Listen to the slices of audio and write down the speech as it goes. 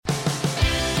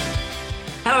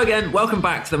Hello again, welcome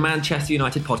back to the Manchester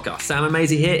United podcast. Sam and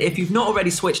Maisie here. If you've not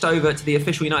already switched over to the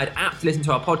official United app to listen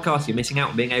to our podcast, you're missing out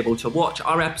on being able to watch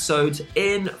our episodes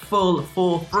in full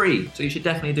for free. So you should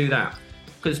definitely do that.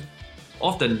 Because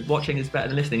often watching is better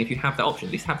than listening if you have that option.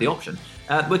 At least have the option.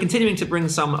 We're continuing to bring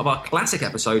some of our classic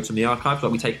episodes from the archives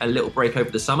while we take a little break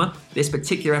over the summer. This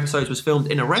particular episode was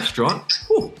filmed in a restaurant.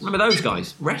 Ooh, remember those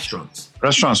guys? Restaurants,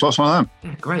 what's one of them?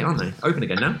 Yeah, great, aren't they? Open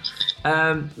again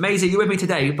now. Maisie, you're with me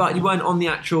today, but you weren't on the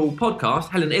actual podcast.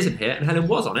 Helen isn't here, and Helen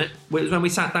was on it. It was when we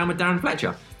sat down with Darren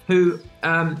Fletcher, who,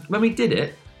 when we did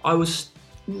it, I was,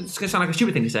 it's going to sound like a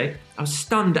stupid thing to say, I was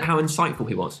stunned at how insightful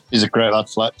he was. He's a great lad,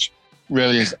 Fletch.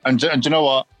 Really is. And do you know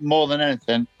what? More than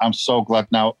anything, I'm so glad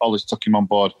now Ollie's took him on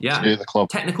board to do the club.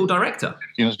 Technical director.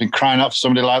 You know, it's been crying out for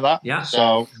somebody like that. Yeah.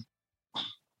 So,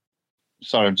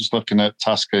 sorry, I'm just looking at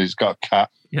Tasker. He's got a cat.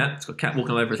 Yeah, it's got a cat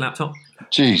walking all over his laptop.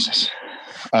 Jesus.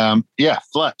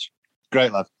 Fletch.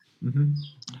 Great lad. Mm-hmm.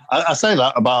 I say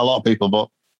that about a lot of people, but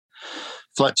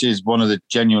Fletch is one of the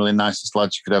genuinely nicest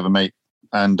lads you could ever meet.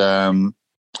 And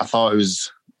I thought he was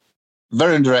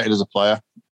very underrated as a player.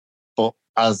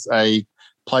 As a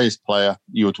player's player,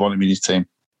 you would want him in his team.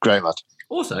 Great lad.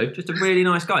 Also, just a really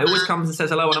nice guy. He always comes and says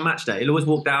hello on a match day. He'll always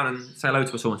walk down and say hello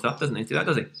to us all and stuff, doesn't he? Do that,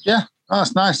 does he? Yeah,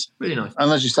 that's nice. Really nice. And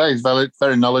as you say, he's very,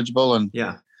 very knowledgeable and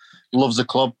loves the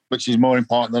club, which is more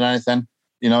important than anything.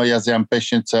 You know, he has the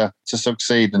ambition to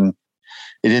succeed, and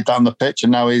he did that on the pitch,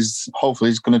 and now hopefully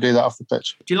he's going to do that off the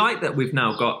pitch. Do you like that we've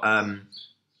now got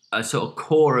a sort of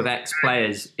core of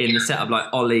ex-players in the setup, like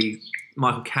Ollie,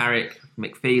 Michael Carrick,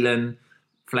 McPhelan,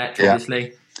 Fletcher,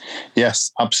 obviously?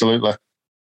 Yes, absolutely.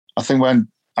 I think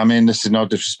this is no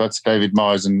disrespect to David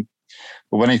Moyes,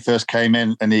 but when he first came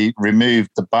in and he removed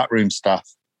the backroom staff,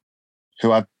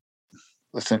 coming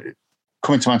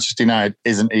to Manchester United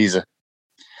isn't easy.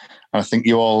 And I think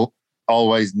you all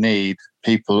always need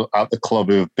people at the club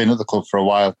who have been at the club for a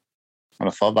while. And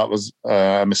I thought that was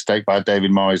a mistake by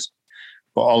David Moyes.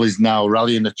 But Ollie's now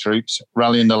rallying the troops,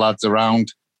 rallying the lads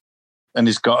around, and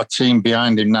he's got a team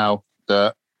behind him now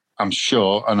that I'm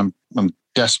sure, and I'm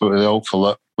desperately hopeful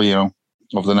that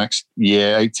over the next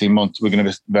year, 18 months, we're going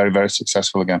to be very, very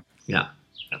successful again. Yeah,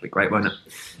 that'd be great, won't it?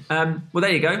 Well,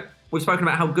 there you go. We've spoken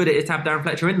about how good it is to have Darren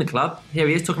Fletcher in the club. Here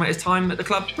he is talking about his time at the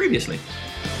club previously.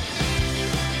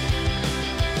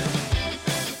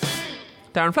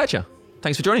 Darren Fletcher,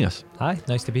 thanks for joining us. Hi,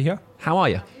 nice to be here. How are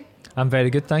you? I'm very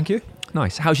good, thank you.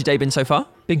 Nice. How's your day been so far?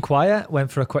 Been quiet,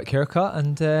 went for a quick haircut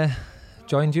and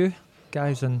joined you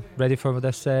guys and ready for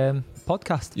this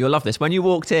podcast. You'll love this. When you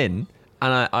walked in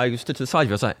and I stood to the side of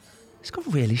you, I was like, he's got a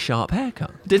really sharp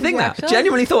haircut. Did you think that?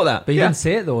 Genuinely thought that. But you didn't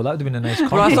say it though, that would have been a nice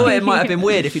compliment. Well, I thought it might have been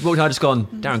weird if you'd walked out and just gone,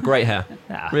 Darren, great hair.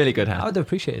 Really good hair. I would have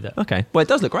appreciated it. Okay. Well, it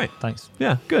does look great. Thanks.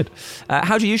 Yeah, good.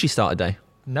 How do you usually start a day?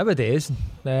 Nowadays,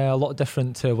 a lot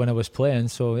different to when I was playing.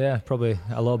 So yeah, probably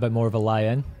a little bit more of a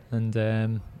lie-in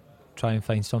and try and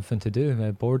find something to do.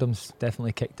 Boredom's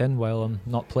definitely kicked in while I'm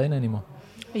not playing anymore.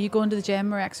 Are you going to the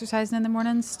gym or exercising in the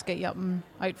mornings to get you up and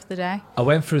out for the day? I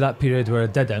went through that period where I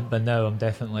didn't, but now I'm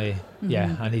definitely,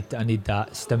 I need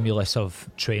that stimulus of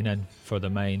training for the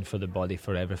mind, for the body,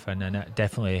 for everything, and it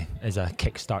definitely is a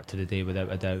kickstart to the day without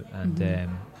a doubt. And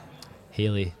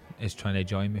Hayley is trying to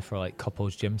join me for like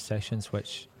couples gym sessions,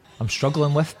 which I'm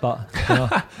struggling with, but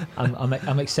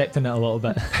I'm accepting it a little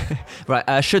bit. Right,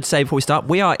 I should say before we start,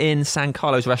 we are in San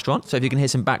Carlos restaurant, so if you can hear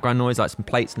some background noise like some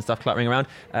plates and stuff clattering around,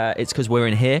 it's because we're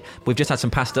in here. We've just had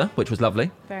some pasta, which was lovely.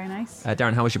 Very nice.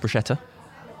 Darren, how was your bruschetta?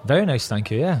 Very nice,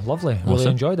 thank you. Yeah, lovely. Awesome. Really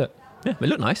enjoyed it. Yeah, it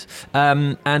looked nice.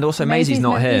 And also Maisie's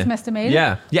not here. He's missed a meal.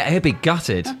 Yeah, he'd be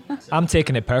gutted. I'm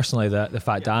taking it personally that the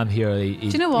fact that I'm here, he Do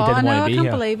you know what? He didn't want to be I can't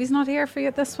here. believe he's not here for you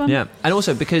at this one. Yeah, and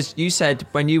also because you said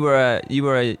when you were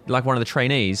like one of the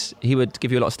trainees, he would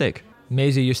give you a lot of stick.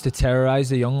 Maisie used to terrorise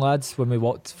the young lads when we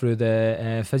walked through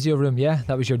the physio room. Yeah,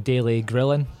 that was your daily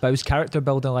grilling. But it was character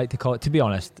building, I like to call it. To be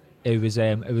honest, it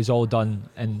was all done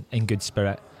in good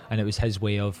spirit, and it was his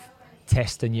way of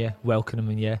testing you,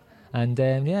 welcoming you, and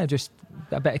just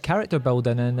a bit of character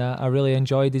building. And I really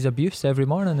enjoyed his abuse every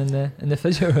morning in the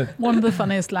physio room. One of the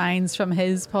funniest lines from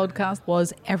his podcast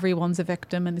was, "Everyone's a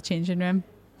victim in the changing room."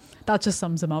 That just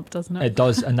sums him up, doesn't it? It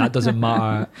does, and that doesn't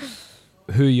matter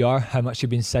who you are, how much you've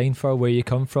been signed for, where you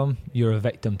come from. You're a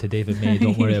victim to David May.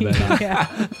 Don't worry about that.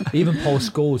 Yeah. Even Paul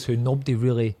Scholes, who nobody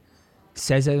really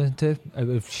says anything to out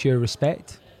of sheer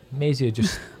respect, Maisie would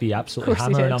just be absolutely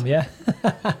hammering him. Yeah.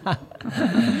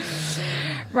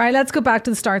 Right, let's go back to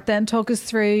the start then. Talk us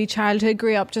through childhood.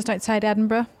 Grew up just outside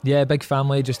Edinburgh. Yeah, big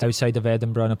family just outside of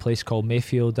Edinburgh in a place called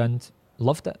Mayfield, and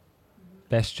loved it.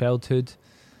 Best childhood,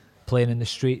 playing in the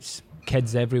streets,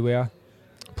 kids everywhere.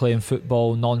 playing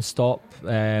football non-stop.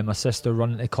 My sister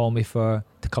running to call me to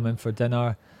come in for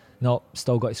dinner.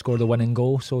 Still got to score the winning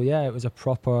goal. So yeah, it was a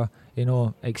proper,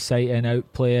 exciting,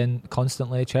 out playing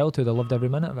constantly childhood. I loved every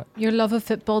minute of it. Your love of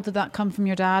football, did that come from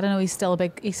your dad? I know he's still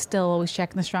always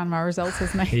checking the Stranraer results,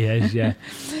 isn't he? He is, yeah.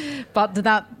 But did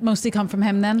that mostly come from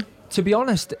him then? To be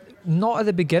honest, not at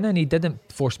the beginning. He didn't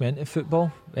force me into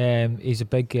football. He's a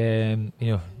big,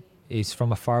 he's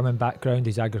from a farming background.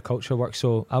 He's agriculture work.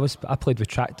 So I played with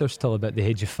tractors till about the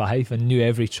age of 5 and knew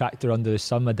every tractor under the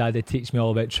sun. My dad would teach me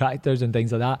all about tractors and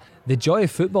things like that. The joy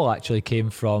of football actually came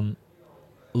from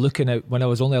looking out. When I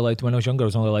was younger, I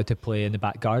was only allowed to play in the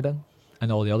back garden,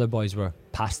 and all the other boys were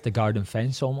past the garden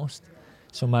fence almost.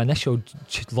 So my initial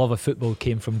love of football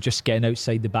came from just getting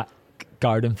outside the back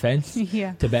garden fence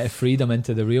to better freedom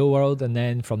into the real world. And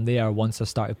then from there, once I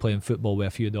started playing football with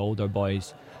a few of the older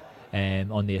boys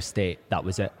on the estate, that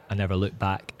was it. I never looked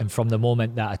back. And from the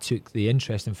moment that I took the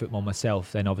interest in football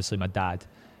myself, then obviously my dad,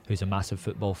 who's a massive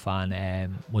football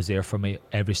fan, was there for me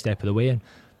every step of the way, and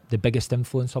the biggest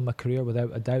influence on my career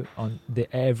without a doubt, on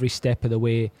every step of the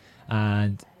way.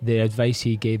 And the advice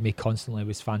he gave me constantly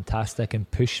was fantastic and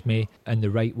pushed me in the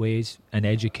right ways and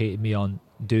educated me on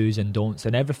do's and don'ts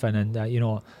and everything. And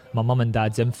my mum and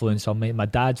dad's influence on me, my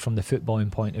dad from the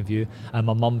footballing point of view, and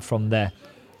my mum from the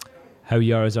how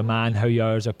you are as a man, how you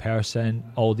are as a person,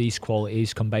 all these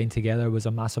qualities combined together was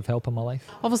a massive help in my life.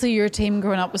 Obviously your team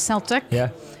growing up was Celtic. Yeah.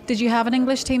 Did you have an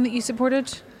English team that you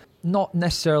supported? Not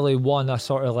necessarily one. I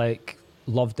sort of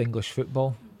loved English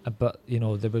football, but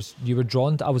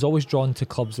I was always drawn to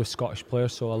clubs with Scottish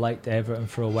players. So I liked Everton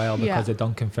for a while because of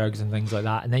Duncan Ferguson and things like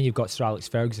that. And then you've got Sir Alex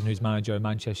Ferguson, who's manager of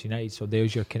Manchester United. So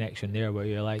there's your connection there, where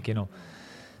you're like,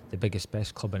 the biggest,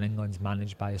 best club in England's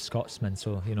managed by a Scotsman.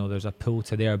 So there's a pull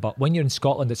to there. But when you're in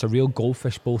Scotland, it's a real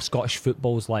goldfish bowl. Scottish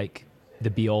football's like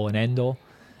the be all and end all.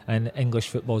 And English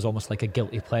football is almost like a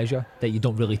guilty pleasure that you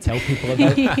don't really tell people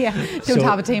about. Don't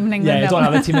have a team in England. Yeah, don't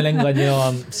have a team in England.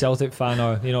 I'm Celtic fan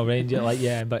or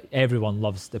Rangers. But everyone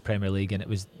loves the Premier League, and it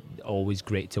was always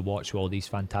great to watch all these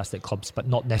fantastic clubs, but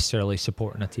not necessarily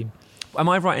supporting a team. Am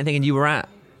I right in thinking you were at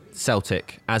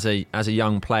Celtic as a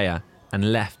young player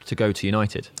and left to go to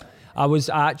United? I was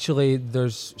actually,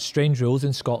 there's strange rules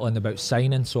in Scotland about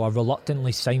signing, so I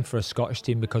reluctantly signed for a Scottish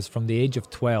team because from the age of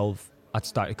 12, I'd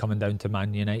started coming down to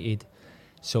Man United.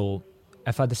 So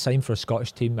if I'd signed for a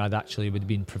Scottish team, would have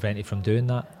been prevented from doing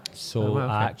that. So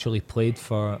I actually played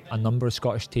for a number of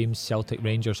Scottish teams, Celtic,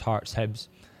 Rangers, Hearts, Hibs.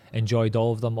 Enjoyed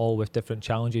all of them, all with different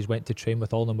challenges, went to train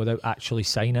with all of them without actually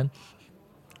signing.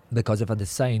 Because if I'd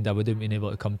signed, I wouldn't have been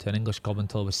able to come to an English club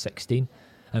until I was 16.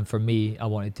 And for me, I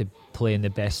wanted to play in the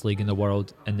best league in the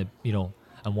world, and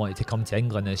wanted to come to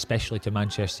England, and especially to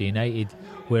Manchester United,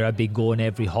 where I'd be going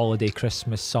every holiday,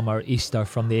 Christmas, summer, Easter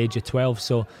from the age of 12.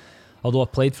 So although I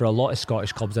played for a lot of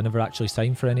Scottish clubs, I never actually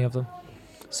signed for any of them.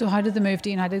 So how did the move to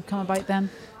United come about then?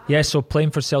 Yeah, so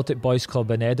playing for Celtic Boys Club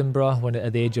in Edinburgh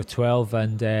at the age of 12,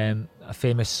 and a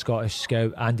famous Scottish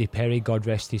scout, Andy Perry, God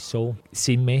rest his soul,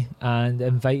 seen me and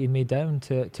invited me down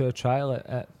to a trial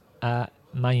at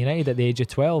Man United at the age of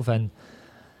 12. And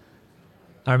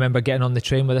I remember getting on the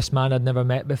train with this man I'd never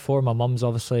met before. My mum's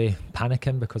obviously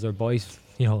panicking because her boy's,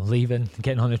 leaving,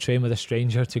 getting on a train with a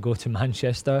stranger to go to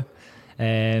Manchester.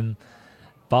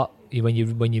 But when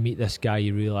you meet this guy,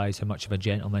 you realise how much of a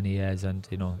gentleman he is, and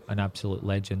an absolute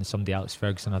legend. Somebody Alex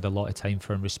Ferguson had a lot of time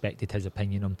for and respected his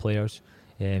opinion on players.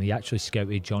 He actually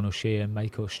scouted John O'Shea and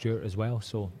Michael Stewart as well.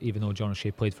 So even though John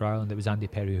O'Shea played for Ireland, it was Andy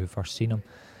Perry who first seen him.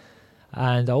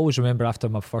 And I always remember after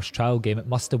my first trial game, it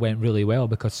must have went really well,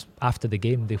 because after the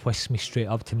game they whisked me straight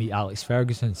up to meet Alex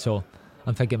Ferguson. So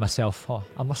I'm thinking to myself,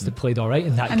 I must have played all right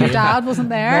in that game. And your dad wasn't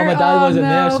there? No, my dad wasn't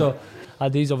there. So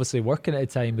he's obviously working at the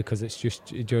time, because it's just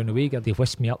during the week. They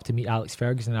whisked me up to meet Alex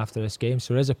Ferguson after this game.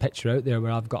 So there is a picture out there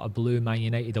where I've got a blue Man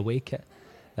United away kit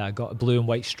that I got, a blue and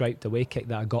white striped away kit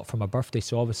that I got for my birthday.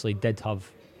 So obviously did have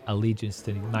allegiance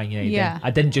to Man United. Yeah. I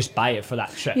didn't just buy it for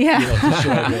that trip. Yeah. To show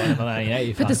everyone I'm a Man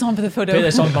United fan. Put this on for the photo. Put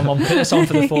this on, my mum. Put this on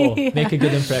for the photo. Make a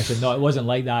good impression. No, it wasn't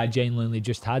like that. I genuinely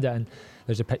just had it. And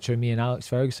there's a picture of me and Alex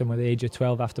Ferguson at the age of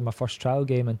 12 after my first trial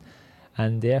game.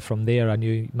 And yeah, from there I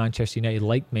knew Manchester United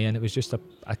liked me, and it was just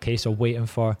a case of waiting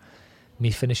for me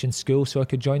finishing school so I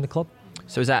could join the club.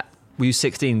 So were you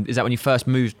 16? Is that when you first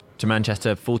moved to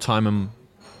Manchester full time and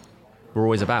were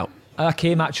always about? I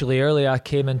came actually early. I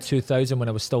came in 2000 when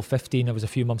I was still 15. It was a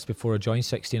few months before I joined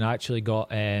 16. I actually got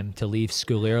to leave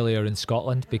school earlier in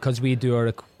Scotland because we do our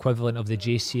equivalent of the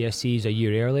GCSEs a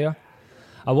year earlier.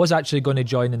 I was actually going to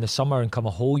join in the summer and come a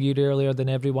whole year earlier than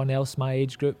everyone else my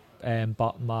age group,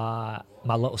 but my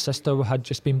little sister had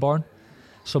just been born,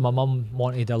 So my mum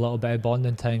wanted a little bit of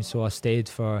bonding time, so I stayed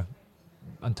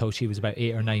until she was about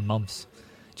 8 or 9 months,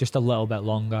 just a little bit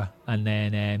longer. And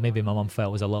then maybe my mum felt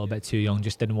I was a little bit too young,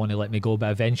 just didn't want to let me go.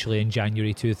 But eventually in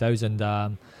January 2000,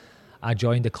 I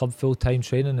joined the club full-time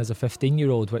training as a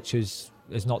 15-year-old, which is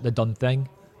not the done thing.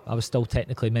 I was still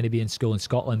technically meant to be in school in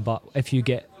Scotland, but if you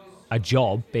get a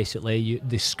job, basically,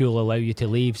 the school allow you to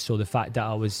leave. So the fact that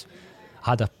I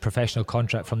had a professional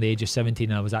contract from the age of 17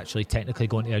 and I was actually technically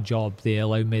going to a job, they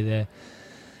allowed me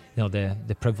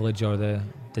the privilege or the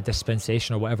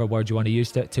dispensation or whatever word you want to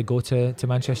use to go to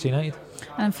Manchester United.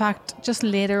 And in fact, just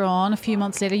later on, a few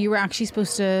months later, you were actually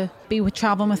supposed to be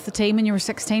travelling with the team when you were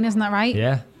 16, isn't that right?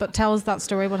 Yeah. But tell us that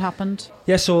story, what happened?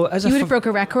 Yeah, so as you would have broke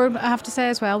a record, I have to say,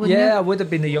 as well, wouldn't you? Yeah, I would have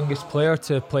been the youngest player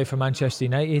to play for Manchester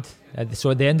United.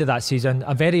 So at the end of that season,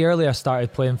 very early I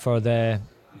started playing for the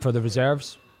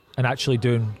reserves and actually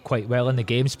doing quite well in the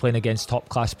games, playing against top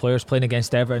class players, playing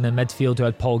against Everton in midfield who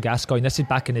had Paul Gascoigne. This is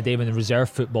back in the day when the reserve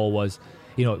football was,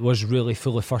 it was really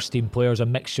full of first team players, a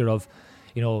mixture of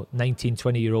 19,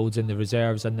 20-year-olds in the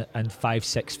reserves and 5,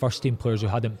 6 first team players who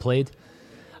hadn't played.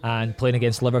 And playing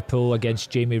against Liverpool, against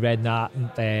Jamie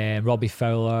Redknapp, Robbie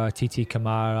Fowler, TT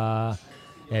Kamara,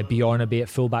 Bjornaby at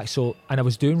fullback. And I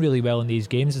was doing really well in these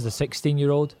games as a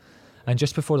 16-year-old. And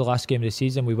just before the last game of the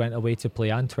season, we went away to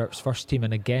play Antwerp's first team,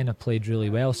 and again I played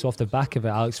really well. So off the back of it,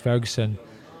 Alex Ferguson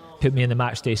put me in the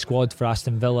matchday squad for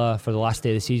Aston Villa for the last day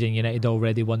of the season. United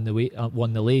already won the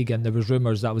league, and there was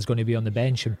rumours that I was going to be on the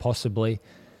bench and possibly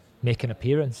make an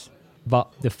appearance.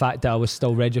 But the fact that I was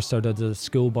still registered as a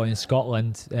schoolboy in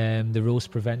Scotland, the rules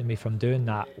prevented me from doing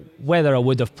that. Whether I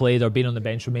would have played or been on the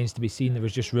bench remains to be seen. There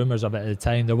was just rumours of it at the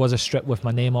time. There was a strip with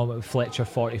my name on it with Fletcher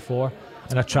 44,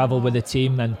 and I travelled with the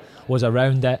team and was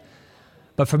around it.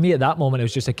 But for me at that moment, it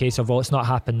was just a case of, well, it's not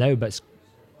happened now, but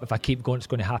if I keep going, it's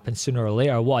going to happen sooner or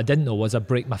later. What I didn't know was I'd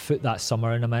break my foot that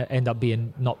summer and I might end up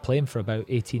not playing for about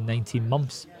 18, 19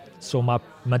 months. So my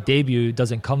debut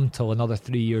doesn't come till another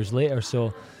 3 years later.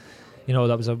 So,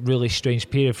 that was a really strange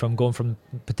period from going from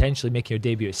potentially making your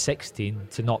debut at 16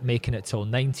 to not making it till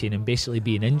 19 and basically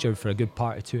being injured for a good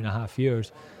part of 2.5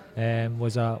 years.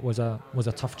 Was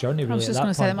a tough journey, really. I was just going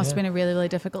to say that must have been a really, really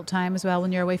difficult time as well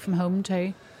when you're away from home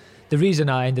too. The reason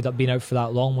I ended up being out for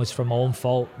that long was from my own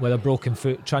fault, with a broken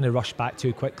foot, trying to rush back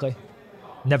too quickly.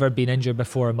 Never been injured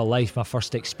before in my life, my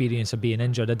first experience of being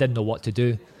injured. I didn't know what to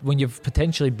do. When you've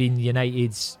potentially been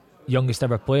United's youngest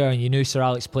ever player and you knew Sir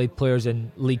Alex played players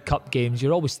in League Cup games,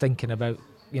 you're always thinking about,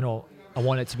 I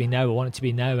want it to be now,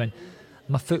 and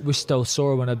my foot was still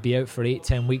sore when I'd be out for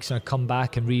 8-10 weeks and I'd come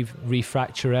back and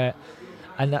re-fracture it.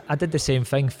 And I did the same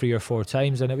thing 3 or 4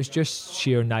 times, and it was just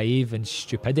sheer naive and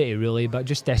stupidity, really, but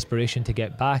just desperation to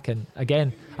get back. And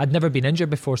again, I'd never been injured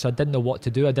before, so I didn't know what to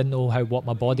do. I didn't know what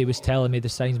my body was telling me, the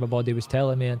signs my body was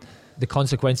telling me, and the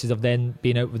consequences of then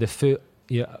being out with the foot.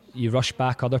 You rush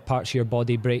back, other parts of your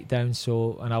body break down.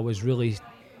 And I was really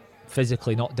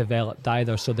physically not developed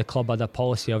either. So the club had a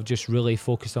policy of just really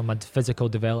focused on my physical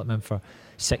development for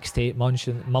 6 to 8 months,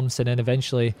 and then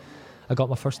eventually I got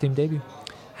my first team debut.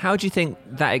 How do you think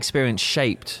that experience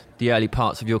shaped the early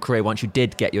parts of your career once you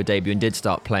did get your debut and did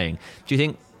start playing? Do you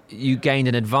think you gained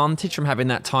an advantage from having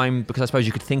that time because I suppose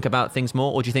you could think about things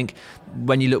more? Or do you think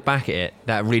when you look back at it,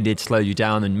 that really did slow you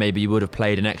down and maybe you would have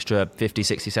played an extra 50,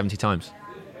 60, 70 times?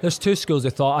 There's 2 schools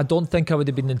of thought. I don't think I would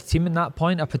have been in the team at that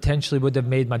point. I potentially would have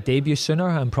made my debut sooner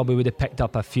and probably would have picked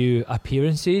up a few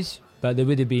appearances. But there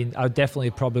would have been, I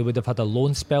definitely probably would have had a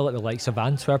loan spell at the likes of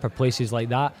Antwerp or places like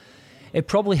that. It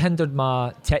probably hindered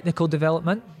my technical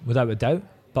development, without a doubt.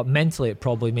 But mentally, it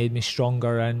probably made me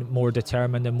stronger and more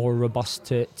determined and more robust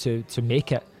to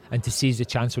make it and to seize the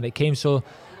chance when it came. So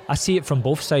I see it from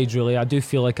both sides, really. I do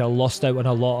feel like I lost out on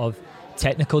a lot of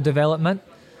technical development,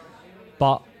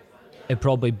 but it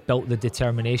probably built the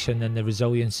determination and the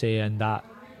resiliency and that,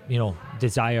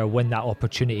 desire when that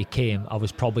opportunity came. I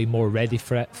was probably more ready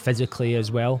for it physically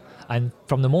as well. And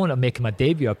from the moment of making my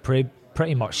debut, I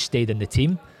pretty much stayed in the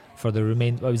team for the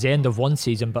remainder. It was the end of one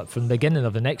season, but from the beginning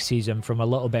of the next season, from a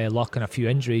little bit of luck and a few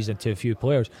injuries and to a few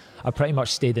players, I pretty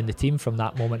much stayed in the team from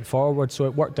that moment forward. So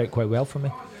it worked out quite well for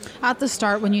me. At the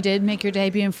start, when you did make your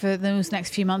debut and for those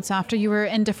next few months after, you were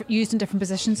used in different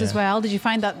positions as well. Did you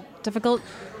find that difficult?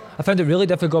 I found it really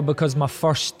difficult because my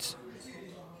first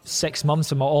 6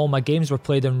 months of all my games were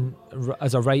played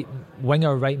as a right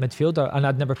winger, right midfielder, and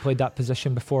I'd never played that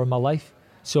position before in my life.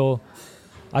 So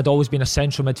I'd always been a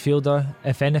central midfielder.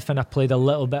 If anything, I played a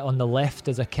little bit on the left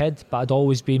as a kid, but I'd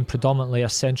always been predominantly a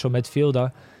central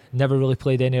midfielder, never really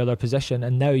played any other position.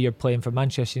 And now you're playing for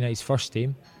Manchester United's first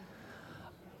team.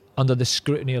 under the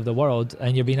scrutiny of the world,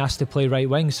 and you're being asked to play right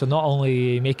wing. So not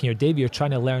only making your debut, you're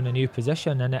trying to learn a new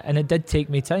position, and it did take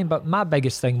me time. But my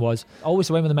biggest thing was I always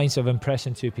went with the mindset of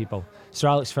impressing two people, Sir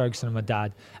Alex Ferguson and my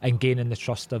dad, and gaining the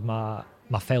trust of my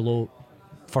fellow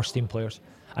first team players.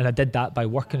 And I did that by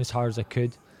working as hard as I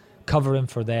could, covering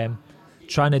for them,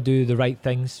 trying to do the right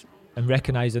things, and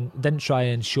recognising, didn't try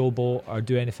and showboat or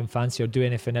do anything fancy or do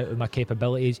anything out of my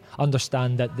capabilities.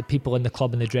 Understand that the people in the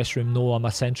club in the dressing room know I'm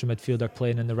a central midfielder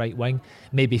playing in the right wing.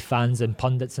 Maybe fans and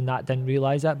pundits and that didn't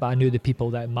realise that, but I knew the people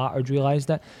that mattered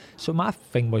realised it. So my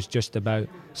thing was just about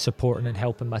supporting and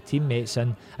helping my teammates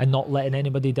and not letting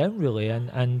anybody down, really,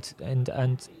 and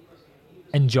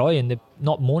enjoying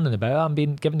not moaning about it. I'm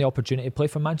being given the opportunity to play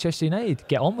for Manchester United.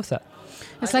 Get on with it.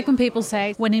 It's like when people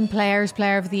say winning player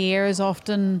of the year is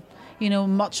often,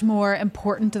 much more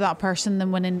important to that person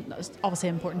than winning. Obviously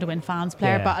important to win fans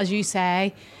player, but as you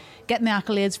say, getting the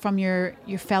accolades from your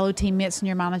fellow teammates and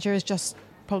your manager is just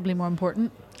probably more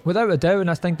important. Without a doubt, and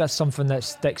I think that's something that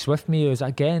sticks with me. Is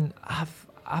again,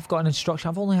 I've got an instruction.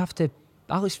 I've only have to.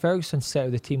 Alex Ferguson set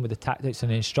out the team with the tactics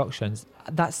and the instructions.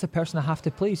 That's the person I have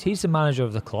to please. He's the manager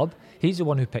of the club. He's the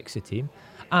one who picks the team.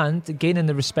 And gaining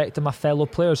the respect of my fellow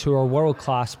players who are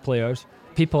world-class players,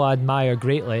 people I admire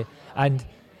greatly, and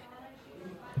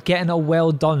getting a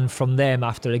well done from them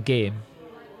after a game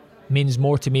means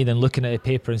more to me than looking at a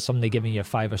paper and somebody giving you a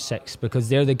 5 or 6, because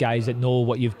they're the guys that know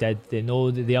what you've did. They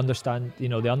know, they understand, they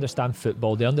understand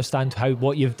football. They understand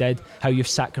what you've did, how you've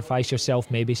sacrificed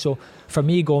yourself maybe. So for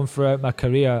me, going throughout my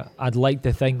career, I'd like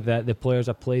to think that the players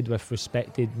I played with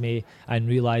respected me and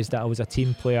realised that I was a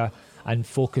team player and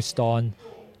focused on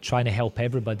trying to help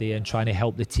everybody and trying to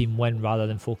help the team win rather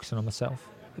than focusing on myself.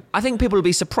 I think people will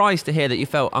be surprised to hear that you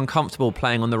felt uncomfortable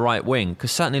playing on the right wing,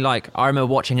 because certainly, I remember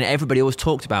watching, and everybody always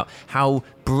talked about how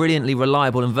brilliantly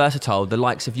reliable and versatile the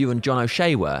likes of you and John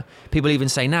O'Shea were. People even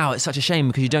say now it's such a shame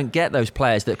because you don't get those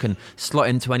players that can slot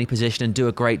into any position and do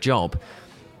a great job.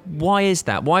 Why is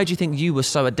that? Why do you think you were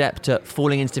so adept at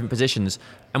falling into different positions?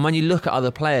 And when you look at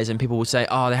other players and people will say,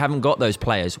 they haven't got those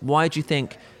players, why do you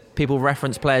think people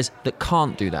reference players that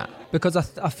can't do that? Because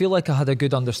I feel like I had a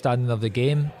good understanding of the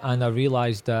game, and I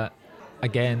realised that,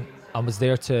 again, I was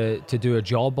there to do a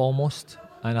job almost,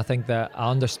 and I think that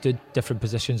I understood different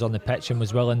positions on the pitch and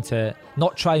was willing to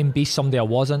not try and be somebody I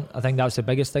wasn't. I think that's the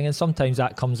biggest thing, and sometimes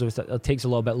that comes with it takes a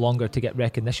little bit longer to get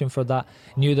recognition for that.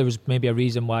 Knew there was maybe a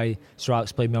reason why Sir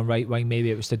Alex played me on right wing.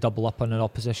 Maybe it was to double up on an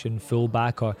opposition full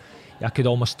back, or I could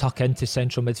almost tuck into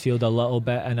central midfield a little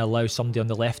bit and allow somebody on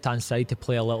the left hand side to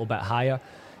play a little bit higher.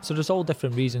 So there's all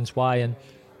different reasons why, and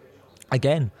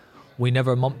again, we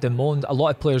never mumped and moaned. A lot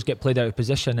of players get played out of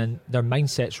position and their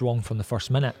mindset's wrong from the first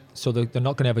minute, so they're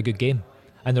not going to have a good game,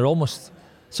 and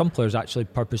some players actually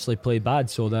purposely play bad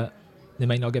so that they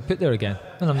might not get put there again.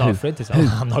 And I'm not afraid to say,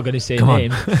 I'm not going to say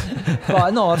names.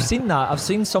 But no, I've seen that. I've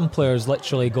seen some players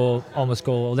literally almost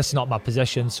go, well, this is not my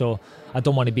position, so I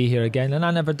don't want to be here again. And I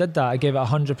never did that. I gave it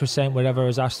 100% wherever I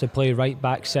was asked to play, right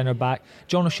back, centre back.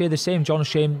 John O'Shea the same. John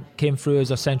O'Shea came through as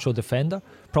a central defender,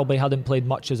 probably hadn't played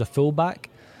much as a full back.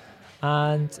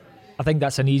 And I think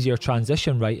that's an easier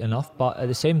transition, right enough, but at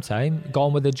the same time, got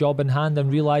on with the job in hand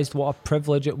and realised what a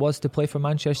privilege it was to play for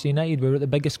Manchester United. We were at the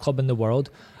biggest club in the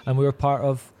world, and we were part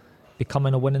of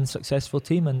becoming a winning, successful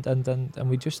team, and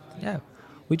we just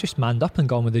manned up and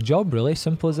got on with the job, really.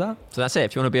 Simple as that. So that's it.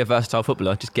 If you want to be a versatile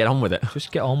footballer, just get on with it.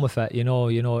 Just get on with it,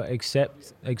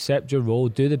 accept your role,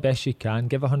 do the best you can,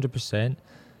 give 100%.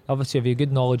 Obviously, have a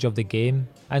good knowledge of the game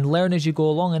and learn as you go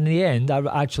along. In the end,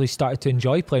 I actually started to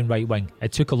enjoy playing right wing.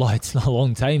 It took it's not a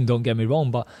long time, don't get me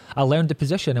wrong, but I learned the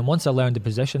position. And once I learned the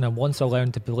position, and once I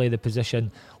learned to play the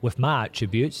position with my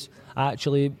attributes, I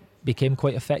actually became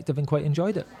quite effective and quite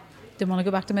enjoyed it. Didn't want to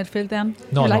go back to midfield then?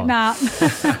 No, You're like, nah.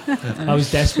 I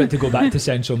was desperate to go back to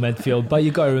central midfield. But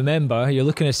you got to remember, you're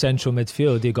looking at central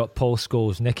midfield, you got Paul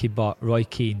Scholes, Nicky Butt, Roy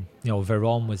Keane,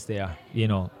 Veron was there,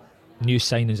 new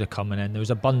signings are coming in. There was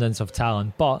abundance of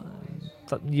talent, but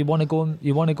you want to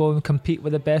go and compete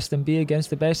with the best and be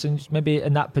against the best, and maybe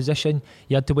in that position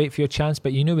you had to wait for your chance,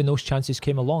 but you knew when those chances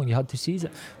came along you had to seize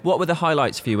it. What were the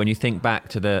highlights for you when you think back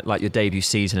to your debut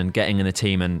season and getting in the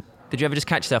team, and did you ever just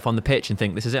catch yourself on the pitch and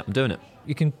think, this is it, I'm doing it?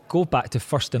 You can go back to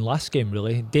first and last game,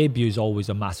 really. Debut's always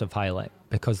a massive highlight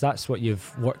because that's what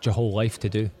you've worked your whole life to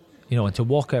do, and to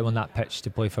walk out on that pitch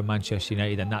to play for Manchester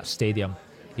United in that stadium,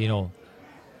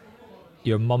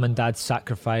 your mum and dad's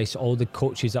sacrifice, all the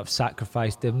coaches that have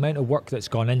sacrificed, the amount of work that's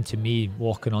gone into me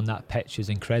walking on that pitch is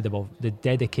incredible. The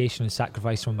dedication and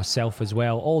sacrifice from myself as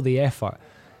well, all the effort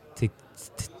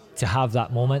to have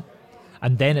that moment.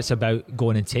 And then it's about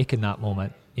going and taking that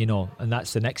moment, you know, and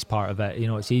that's the next part of it. You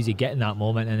know, it's easy getting that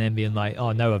moment and then being like,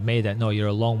 oh, now I've made it. No, you're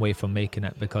a long way from making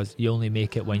it, because you only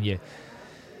make it when you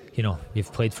know,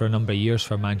 you've played for a number of years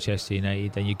for Manchester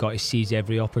United and you've got to seize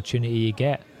every opportunity you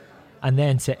get. And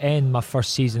then to end my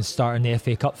first season starting the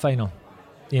FA Cup final,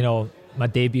 you know, my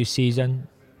debut season,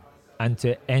 and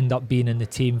to end up being in the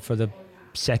team for the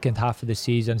second half of the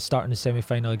season, starting the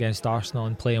semi-final against Arsenal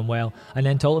and playing well, and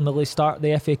then to ultimately start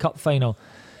the FA Cup final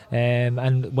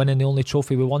and winning the only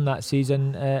trophy we won that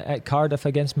season at Cardiff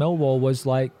against Millwall was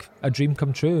like a dream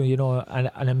come true, you know,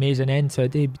 an amazing end to a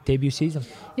debut season.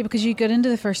 Yeah, because you got into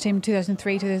the first team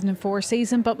 2003-2004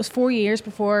 season, but it was 4 years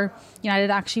before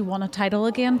United actually won a title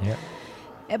again. Yeah.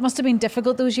 It must have been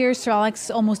difficult those years. Sir Alex,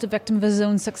 almost a victim of his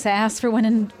own success for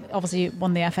winning. Obviously, you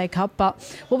won the FA Cup, but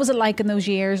what was it like in those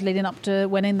years leading up to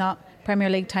winning that Premier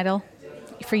League title?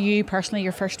 For you personally,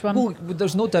 your first one? Well,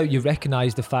 there's no doubt you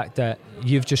recognise the fact that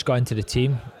you've just got into the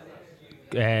team.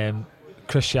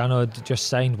 Cristiano had just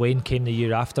signed, Wayne came the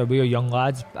year after. We were young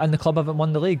lads, and the club haven't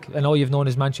won the league. And all you've known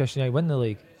is Manchester United win the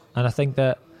league. And I think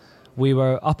that we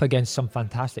were up against some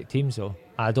fantastic teams, though.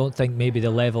 I don't think maybe the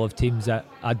level of teams that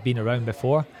I'd been around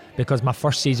before, because my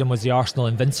first season was the Arsenal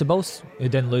Invincibles, who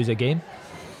didn't lose a game.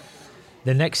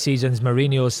 The next season's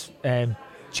Mourinho's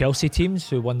Chelsea teams,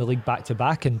 who won the league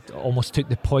back-to-back and almost took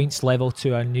the points level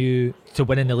to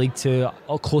winning the league to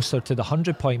closer to the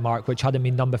 100-point mark, which hadn't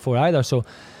been done before either. So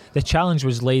the challenge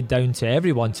was laid down to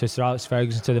everyone, to Sir Alex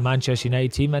Ferguson, to the Manchester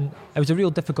United team, and it was a real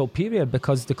difficult period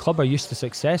because the club are used to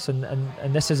success and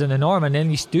this isn't the norm. And then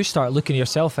you do start looking at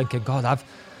yourself thinking, God,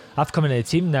 I've come into the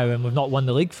team now and we've not won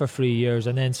the league for 3 years.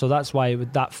 And then so that's why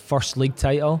with that first league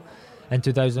title in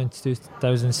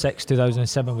 2006,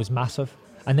 2007 was massive.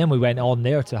 And then we went on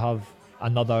there to have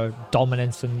another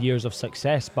dominance and years of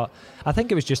success. But I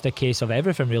think it was just a case of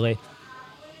everything, really.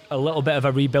 A little bit of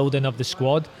a rebuilding of the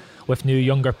squad with new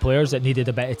younger players that needed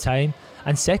a bit of time.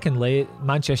 And secondly,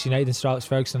 Manchester United and Sir Alex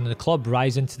Ferguson and the club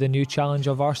rise into the new challenge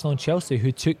of Arsenal and Chelsea,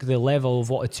 who took the level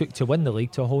of what it took to win the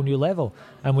league to a whole new level.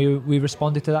 And we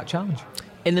responded to that challenge.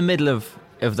 In the middle of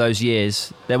those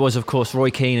years, there was, of course,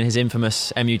 Roy Keane and his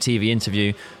infamous MUTV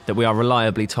interview that we are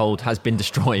reliably told has been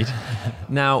destroyed.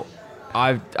 Now,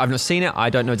 I've not seen it. I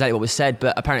don't know exactly what was said,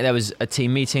 but apparently there was a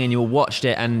team meeting and you all watched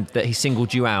it and that he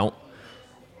singled you out.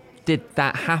 Did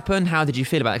that happen? How did you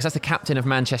feel about it? Because that's the captain of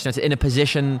Manchester United in a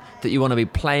position that you want to be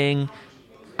playing.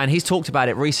 And he's talked about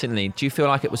it recently. Do you feel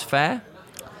like it was fair?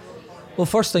 Well,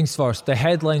 first things first, the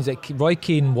headlines that Roy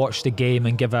Keane watched the game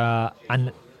and give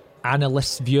an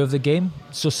analyst's view of the game.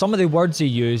 So some of the words he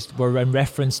used were in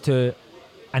reference to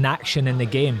an action in the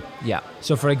game. Yeah.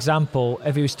 So for example,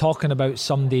 if he was talking about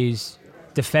somebody's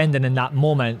defending in that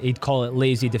moment, he'd call it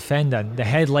lazy defending. The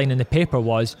headline in the paper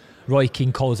was, Roy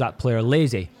Keane calls that player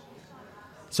lazy.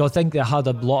 So I think there had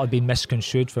a lot of been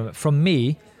misconstrued from it. From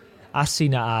me, I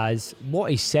seen it as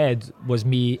what he said was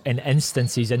me in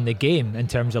instances in the game in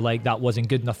terms of like that wasn't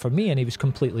good enough for me, and he was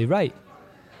completely right.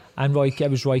 And it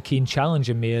was Roy Keane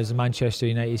challenging me as Manchester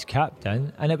United's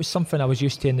captain, and it was something I was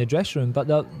used to in the dressing room. But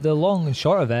the long and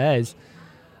short of it is,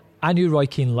 I knew Roy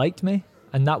Keane liked me,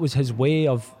 and that was his way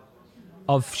of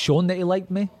showing that he liked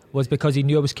me, was because he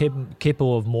knew I was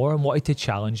capable of more and wanted to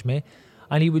challenge me.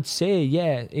 And he would say,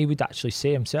 he would actually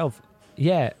say himself,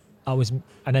 and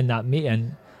in that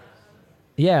meeting,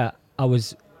 I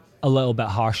was a little bit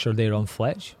harsher there on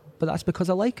Fletch, but that's because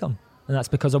I like him, and that's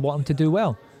because I want him to do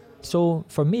well. So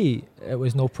for me, it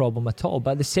was no problem at all.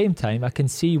 But at the same time, I can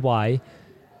see why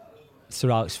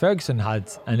Sir Alex Ferguson had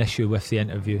an issue with the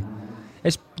interview.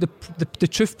 It's the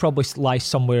truth probably lies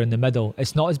somewhere in the middle.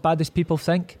 It's not as bad as people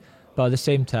think, but at the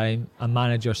same time, a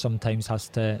manager sometimes has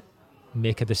to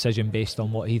make a decision based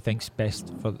on what he thinks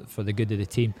best for the good of the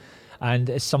team. And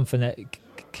it's something that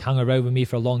hung around with me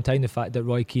for a long time, the fact that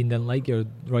Roy Keane didn't like you, or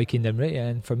Roy Keane didn't rate you.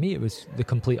 And for me, it was the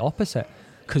complete opposite,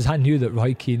 because I knew that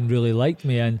Roy Keane really liked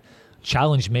me and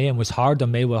challenged me and was hard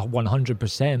on me with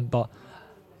 100%, but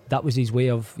that was his way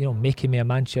of, making me a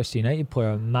Manchester United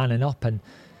player, manning up, and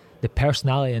the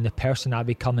personality and the person I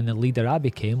become and the leader I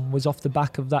became was off the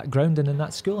back of that grounding and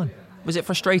that schooling. Was it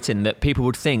frustrating that people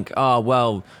would think,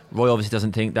 Roy obviously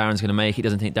doesn't think Darren's going to make it,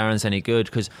 doesn't think Darren's any good?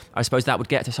 Because I suppose that would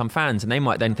get to some fans and they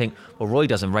might then think, well, Roy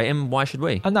doesn't rate him, why should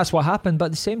we? And that's what happened, but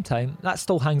at the same time, that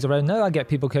still hangs around now. I get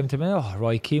people coming to me,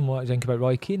 Roy Keane, what do you think about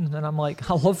Roy Keane? And I'm like,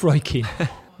 I love Roy Keane.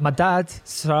 My dad,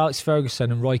 Sir Alex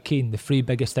Ferguson and Roy Keane, the three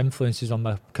biggest influences on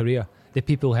my career, the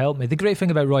people who helped me. The great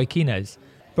thing about Roy Keane is,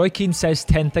 Roy Keane says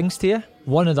 10 things to you.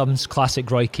 One of them's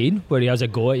classic Roy Keane, where he has a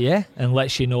go at you and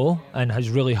lets you know and is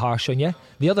really harsh on you.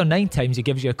 The other 9 times he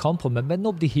gives you a compliment, but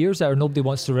nobody hears it or nobody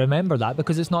wants to remember that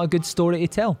because it's not a good story to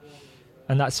tell.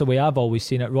 And that's the way I've always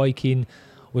seen it. Roy Keane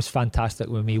was fantastic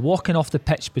with me. Walking off the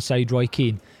pitch beside Roy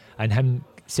Keane and him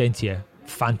saying to you,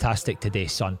 fantastic today,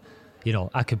 son. You know,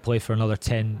 I could play for another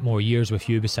 10 more years with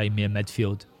you beside me in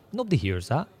midfield. Nobody hears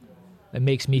that. It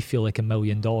makes me feel like $1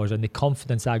 million. And the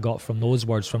confidence I got from those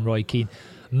words from Roy Keane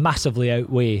massively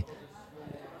outweigh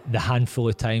the handful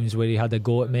of times where he had a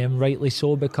go at me, and rightly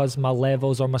so, because my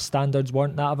levels or my standards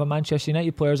weren't that of a Manchester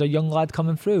United player as a young lad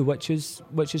coming through, which is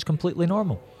completely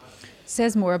normal.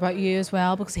 Says more about you as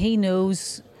well, because he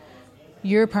knows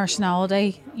your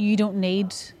personality. You don't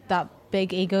need that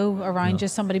big ego around you,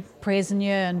 somebody praising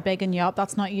you and bigging you up.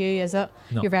 That's not you, is it?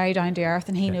 No. You're very down to earth,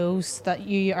 and he knows that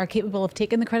you are capable of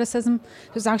taking the criticism.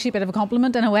 So it's actually a bit of a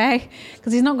compliment in a way,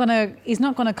 because he's not going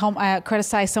to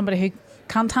criticise somebody who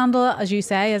can't handle it, as you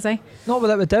say, is he? Not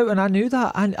without a doubt, and I knew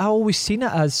that, and I always seen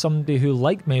it as somebody who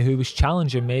liked me, who was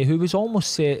challenging me, who was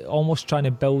almost trying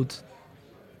to build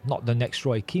not the next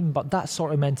Roy Keane, but that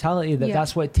sort of mentality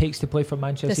that's what it takes to play for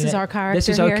Manchester United. This is our character. This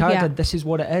is our character. Yeah. This is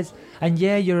what it is. And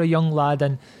yeah, you're a young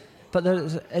lad, but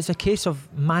it's a case of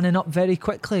manning up very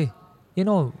quickly. You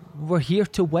know, we're here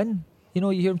to win. You know,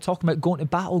 you hear him talking about going to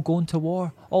battle, going to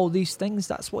war, all these things.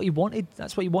 That's what he wanted.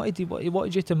 He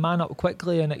wanted you to man up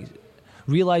quickly and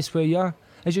realise where you are.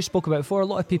 As you spoke about before, a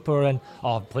lot of people are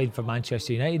I've played for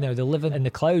Manchester United now. They're living in the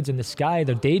clouds, in the sky.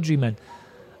 They're daydreaming.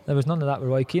 There was none of that with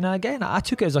Roy Keane. And again, I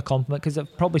took it as a compliment, because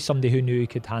probably somebody who knew he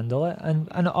could handle it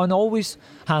and always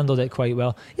handled it quite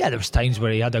well. Yeah, there was times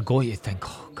where he had a go, you think,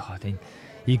 oh God, and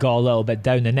you got a little bit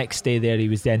down. The next day there, he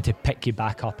was then to pick you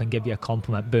back up and give you a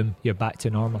compliment. Boom, you're back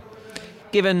to normal.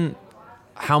 Given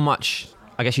how much,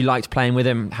 I guess, you liked playing with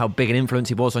him, how big an influence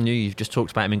he was on you, you've just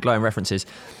talked about him in glowing references.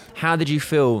 How did you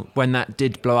feel when that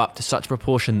did blow up to such a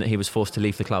proportion that he was forced to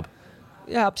leave the club?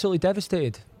 Yeah, absolutely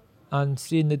devastated. And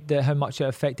seeing how much it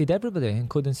affected everybody,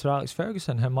 including Sir Alex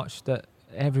Ferguson, how much that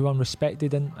everyone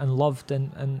respected and loved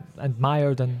and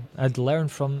admired and had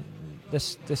learned from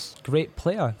this great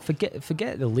player.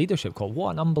 Forget the leadership call.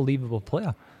 What an unbelievable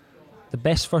player. The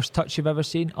best first touch you've ever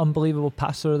seen, unbelievable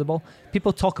passer of the ball.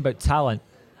 People talk about talent,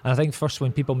 and I think first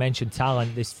when people mention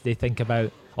talent, they think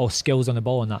about skills on the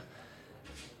ball and that.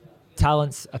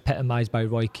 Talent's epitomised by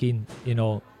Roy Keane, you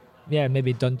know. Yeah,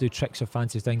 maybe don't do tricks or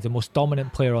fancy things. The most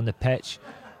dominant player on the pitch,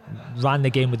 ran the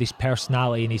game with his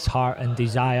personality and his heart and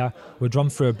desire, would run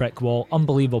through a brick wall,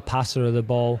 unbelievable passer of the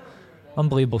ball,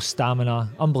 unbelievable stamina,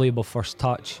 unbelievable first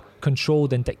touch,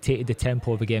 controlled and dictated the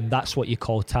tempo of the game. That's what you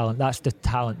call talent. That's the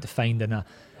talent defined in a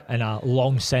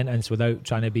long sentence without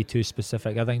trying to be too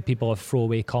specific. I think people have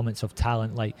throwaway comments of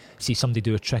talent, like see somebody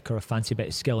do a trick or a fancy bit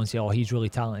of skill and say, oh, he's really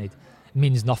talented. It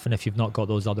means nothing if you've not got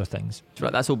those other things.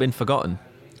 Right, that's all been forgotten.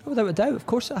 Without a doubt, of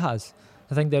course it has.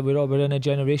 I think that we're in a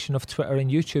generation of Twitter and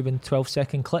YouTube and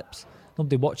 12-second clips.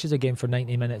 Nobody watches a game for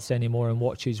 90 minutes anymore and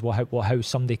watches how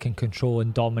somebody can control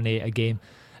and dominate a game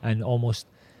and almost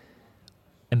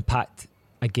impact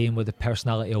a game with the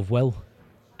personality of will.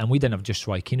 And we didn't have just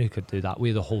Roy Keane who could do that. We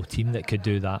had the whole team that could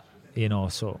do that. You know,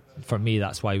 so for me,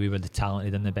 that's why we were the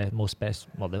talented and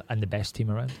the best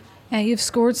team around. You've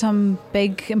scored some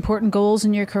big, important goals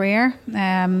in your career.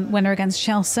 Winner against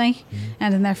Chelsea,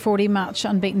 and in their 40-match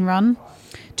unbeaten run.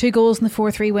 2 goals in the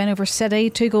 4-3 win over City.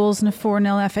 2 goals in a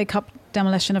 4-0 FA Cup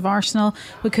demolition of Arsenal.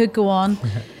 We could go on.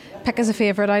 Pick as a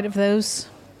favourite out of those.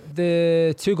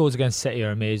 The 2 goals against City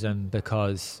are amazing,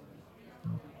 because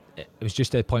it was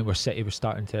just at the point where City was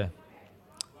starting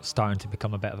to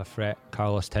become a bit of a threat.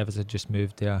 Carlos Tevez had just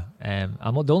moved there.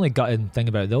 The only gutting thing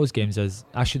about those games is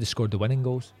I should have scored the winning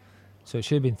goals. So it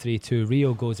should have been 3-2.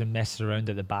 Rio goes and messes around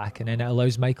at the back, and then it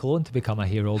allows Michael Owen to become a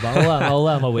hero. But I'll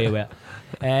let him away with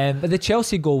it. But the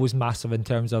Chelsea goal was massive in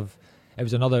terms of it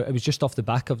was just off the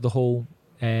back of the whole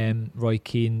Roy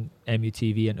Keane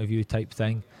MUTV interview type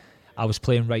thing. I was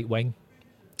playing right wing,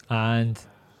 and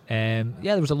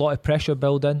there was a lot of pressure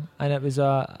building, and it was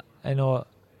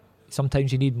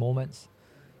sometimes you need moments.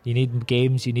 You need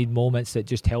games, you need moments that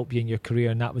just help you in your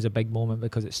career, and that was a big moment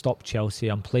because it stopped Chelsea.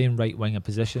 I'm playing right wing, a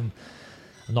position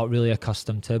I'm not really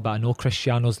accustomed to, but I know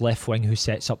Cristiano's left wing who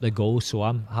sets up the goal, so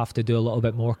I have to do a little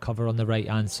bit more cover on the right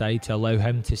hand side to allow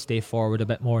him to stay forward a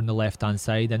bit more on the left hand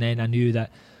side. And then I knew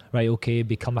that,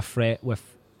 become a threat with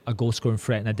a goal scoring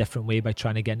threat in a different way by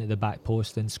trying to get into the back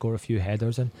post and score a few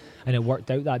headers, and it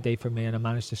worked out that day for me, and I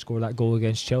managed to score that goal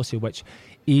against Chelsea, which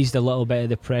eased a little bit of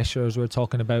the pressures we're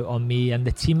talking about on me and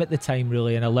the team at the time,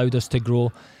 really, and allowed us to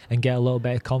grow and get a little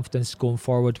bit of confidence going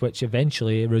forward, which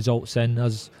eventually results in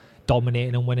us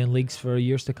dominating and winning leagues for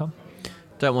years to come.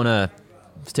 Don't want to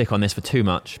stick on this for too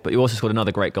much, but you also scored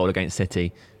another great goal against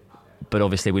City, but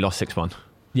obviously we lost 6-1.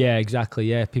 Yeah, exactly.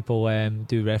 Yeah, people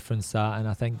do reference that, and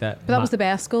I think that. But that was the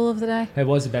best goal of the day. It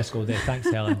was the best goal of the day. Thanks,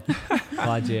 Helen.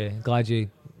 glad you.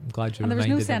 And there was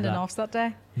no sending offs that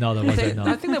day. No, there wasn't. No.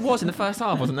 I think there was in the first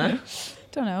half, wasn't there?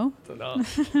 Don't know.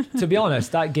 To be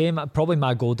honest, that game, probably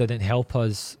my goal didn't help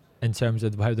us in terms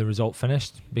of how the result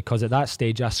finished, because at that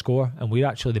stage I score and we're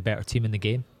actually the better team in the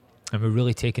game, and we're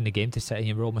really taking the game to City,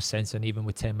 and we're almost sensing even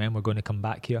with 10 men we're going to come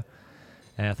back here.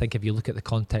 And I think if you look at the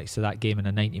context of that game in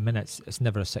a 90 minutes, it's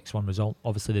never a 6-1 result.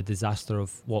 Obviously the disaster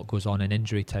of what goes on in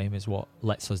injury time is what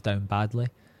lets us down badly,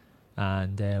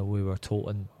 and we were told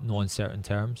in no uncertain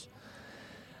terms.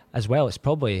 As well, I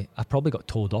probably got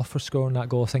told off for scoring that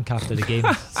goal. I think after the game,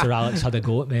 Sir Alex had a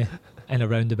go at me in a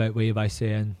roundabout way by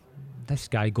saying, this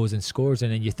guy goes and scores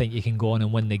and then you think you can go on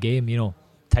and win the game,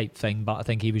 type thing. But I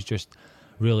think he was just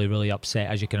really, really upset,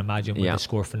 as you can imagine, with the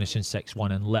score finishing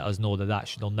 6-1, and let us know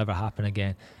that will never happen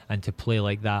again. And to play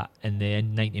like that in the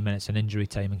 90 minutes in injury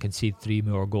time and concede 3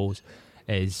 more goals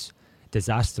is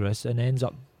disastrous, and ends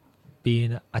up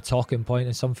being a talking point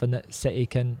and something that City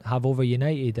can have over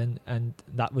United, and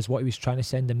that was what he was trying to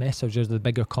send the message, of the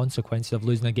bigger consequences of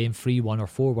losing a game 3-1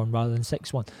 or 4-1 rather than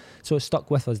 6-1. So it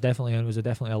stuck with us definitely, and it was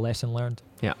definitely a lesson learned.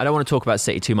 Yeah, I don't want to talk about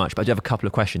City too much, but I do have a couple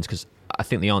of questions because I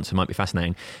think the answer might be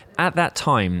fascinating. At that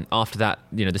time, after that,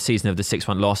 the season of the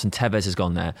 6-1 loss and Tevez has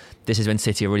gone there, this is when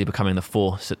City are really becoming the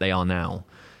force that they are now.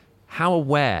 How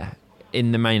aware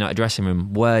in the Man United dressing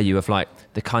room were you of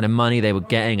the kind of money they were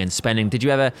getting and spending? Did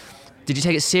you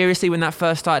take it seriously when that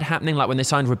first started happening, like when they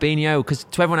signed Robinho? Because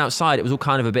to everyone outside, it was all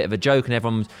kind of a bit of a joke, and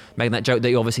everyone was making that joke that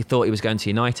you obviously thought he was going to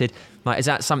United. Is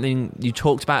that something you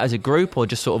talked about as a group, or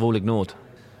just sort of all ignored?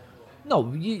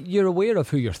 No, you're aware of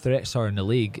who your threats are in the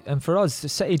league. And for us, the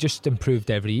City just improved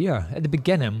every year. At the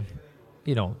beginning,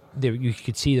 you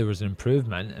could see there was an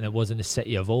improvement, and it wasn't the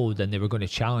City of old, and they were going to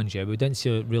challenge you. We didn't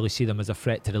really see them as a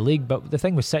threat to the league. But the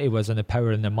thing with City was, and the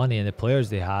power and the money and the players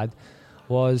they had,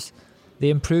 was they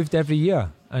improved every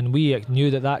year, and we knew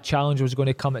that challenge was going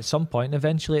to come at some point, and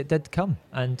eventually it did come.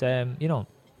 And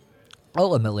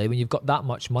ultimately, when you've got that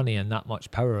much money and that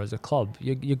much power as a club,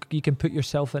 you can put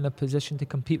yourself in a position to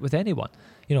compete with anyone.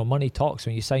 Money talks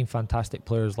when you sign fantastic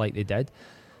players like they did.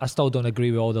 I still don't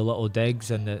agree with all the little digs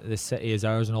and the City is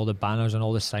ours and all the banners and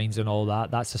all the signs and all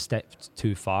that. That's a step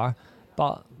too far.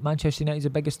 But Manchester United is the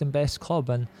biggest and best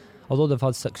club, and although they've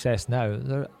had success now,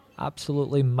 they're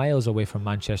absolutely miles away from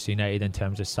Manchester United in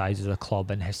terms of size as a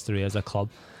club and history as a club.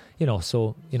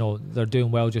 So they're doing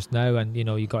well just now, and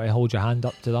you got to hold your hand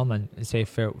up to them and say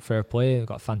fair play. They've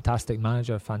got a fantastic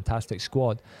manager, a fantastic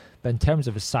squad, but in terms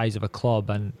of the size of a club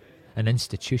and an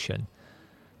institution,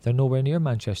 they're nowhere near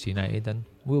Manchester United, and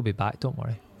we'll be back, don't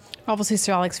worry. Obviously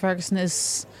Sir Alex Ferguson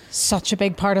is such a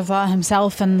big part of that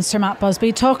himself, and Sir Matt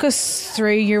Busby. Talk us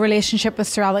through your relationship with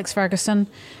Sir Alex Ferguson.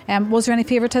 Was there any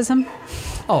favouritism?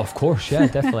 Oh, of course, yeah,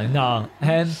 definitely. No,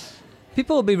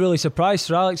 people will be really surprised.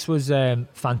 Sir Alex was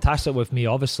fantastic with me,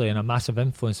 obviously, and a massive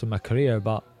influence in my career,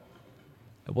 but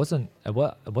it wasn't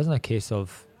a case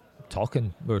of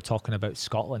talking. We were talking about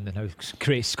Scotland and how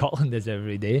great Scotland is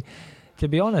every day. To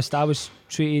be honest, I was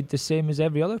treated the same as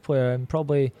every other player, and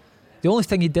probably the only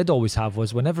thing he did always have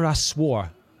was whenever I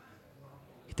swore,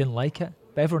 he didn't like it,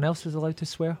 but everyone else was allowed to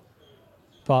swear.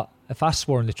 But if I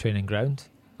swore in the training ground,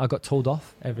 I got told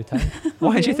off every time.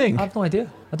 Why do you think? I have no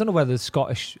idea. I don't know whether it's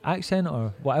Scottish accent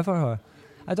or whatever, or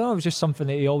I don't know, it was just something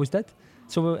that he always did.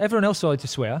 So everyone else was allowed to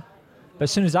swear, but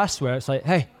as soon as I swear, it's like,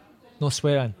 hey, no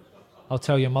swearing, I'll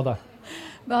tell your mother.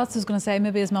 Well, that's what I was going to say.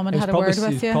 Maybe his mum had a word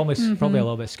with you. Probably a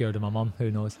little bit scared of my mum.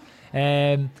 Who knows?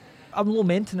 I'm low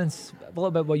maintenance. A little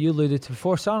bit what you alluded to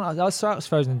before. Sir Alex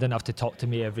Ferguson didn't have to talk to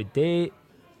me every day.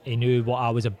 He knew what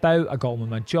I was about. I got on with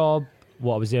my job.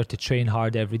 What I was there to train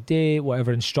hard every day.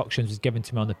 Whatever instructions was given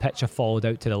to me on the pitch, I followed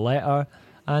out to the letter.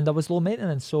 And I was low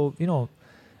maintenance. So,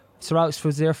 Sir Alex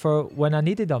was there for when I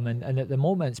needed him and at the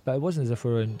moments, but it wasn't as if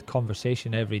we were in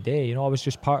conversation every day. I was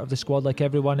just part of the squad like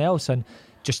everyone else, and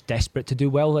just desperate to do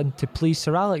well and to please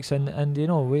Sir Alex. And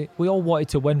we all wanted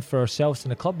to win for ourselves in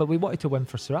the club, but we wanted to win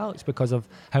for Sir Alex because of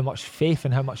how much faith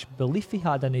and how much belief he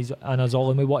had in us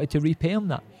all, and we wanted to repay him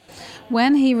that.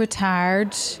 When he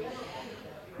retired,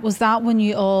 was that when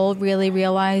you all really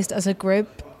realised as a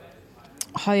group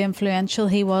how influential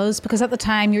he was? Because at the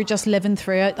time you're just living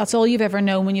through it. That's all you've ever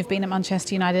known when you've been at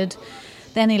Manchester United.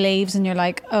 Then he leaves and you're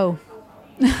like, oh.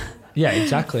 Yeah,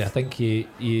 exactly. I think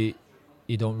you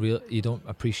don't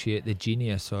appreciate the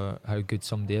genius or how good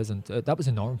somebody is, and that was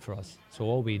a norm for us. So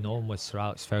all we known was Sir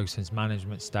Alex Ferguson's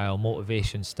management style,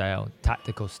 motivation style,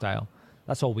 tactical style.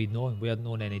 That's all we'd known. We hadn't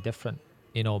known any different,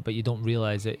 but you don't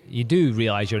realise it. You do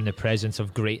realise you're in the presence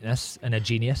of greatness and a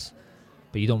genius,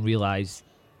 but you don't realise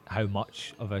how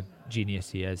much of a genius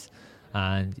he is.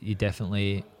 And you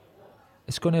definitely,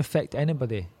 it's going to affect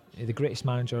anybody. The greatest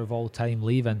manager of all time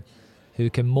leaving, who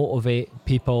can motivate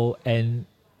people in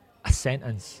a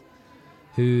sentence,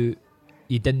 who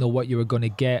you didn't know what you were going to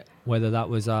get, whether that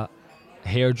was a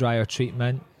hairdryer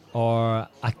treatment or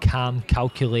a calm,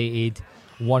 calculated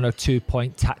 1 or 2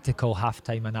 point tactical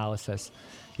halftime analysis.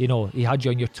 You know, he had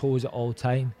you on your toes at all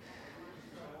time.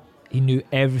 He knew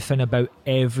everything about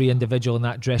every individual in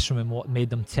that dressing room and what made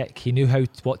them tick. He knew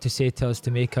what to say to us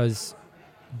to make us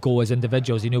go as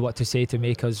individuals. He knew what to say to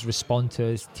make us respond to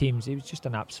his teams. He was just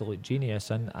an absolute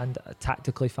genius and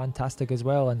tactically fantastic as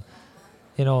well. And,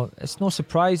 you know, it's no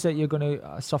surprise that you're going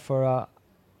to suffer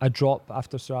a drop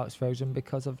after Sir Alex Ferguson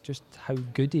because of just how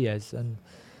good he is. And,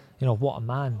 you know, what a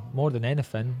man. More than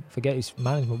anything, forget his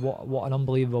management, what an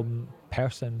unbelievable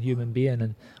person, human being,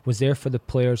 and was there for the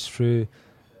players through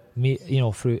me, you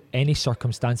know, through any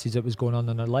circumstances that was going on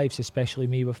in their lives, especially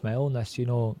me with my illness. You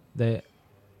know, the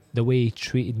way he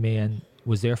treated me and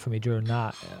was there for me during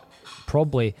that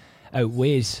probably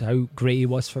outweighs how great he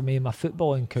was for me in my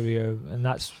footballing career, and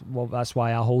that's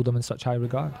why I hold him in such high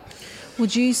regard.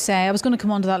 Would you say, I was going to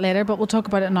come on to that later, but we'll talk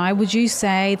about it now, would you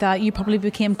say that you probably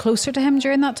became closer to him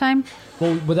during that time?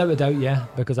 Well, without a doubt, yeah,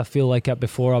 because I feel like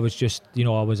before I was just, you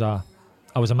know, I was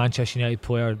a Manchester United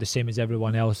player, the same as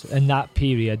everyone else. In that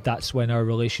period, that's when our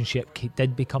relationship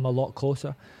did become a lot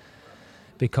closer,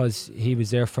 because he was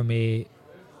there for me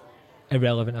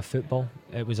irrelevant of football.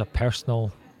 It was a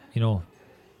personal, you know,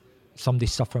 somebody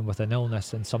suffering with an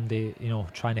illness and somebody, you know,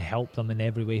 trying to help them in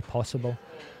every way possible.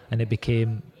 And it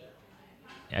became,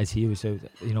 as he was, you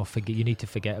know, you need to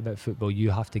forget about football.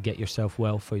 You have to get yourself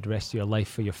well for the rest of your life,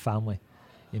 for your family.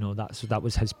 You know, that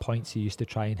was his points he used to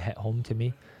try and hit home to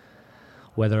me.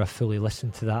 Whether I fully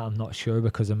listened to that, I'm not sure,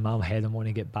 because in my head I want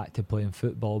to get back to playing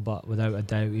football. But without a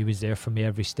doubt, he was there for me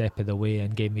every step of the way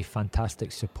and gave me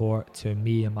fantastic support, to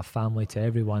me and my family, to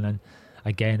everyone. And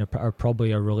again,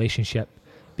 probably our relationship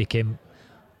became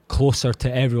closer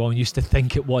to everyone used to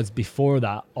think it was before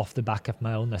that, off the back of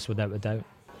my illness, without a doubt.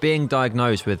 Being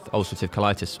diagnosed with ulcerative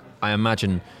colitis, I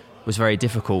imagine, was very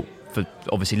difficult for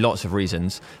obviously lots of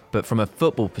reasons. But from a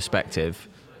football perspective,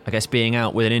 I guess being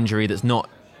out with an injury that's not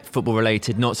football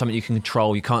related, not something you can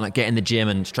control, you can't like get in the gym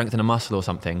and strengthen a muscle or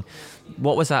something.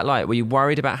 What was that like? Were you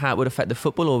worried about how it would affect the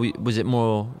football, or was it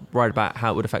more worried about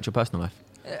how it would affect your personal life?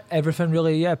 Everything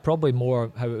really, yeah. Probably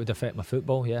more how it would affect my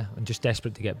football, yeah. I'm just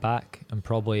desperate to get back, and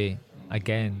probably,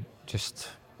 again, just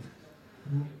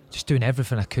doing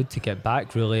everything I could to get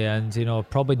back, really. And, you know,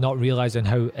 probably not realising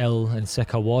how ill and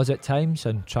sick I was at times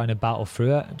and trying to battle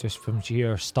through it just from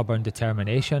sheer stubborn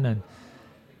determination. And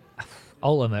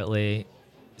ultimately,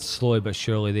 slowly but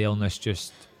surely, the illness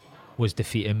just was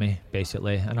defeating me,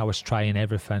 basically. And I was trying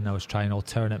everything. I was trying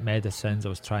alternate medicines. I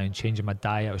was trying changing my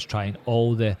diet. I was trying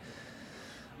all the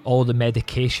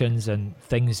medications and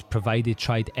things provided,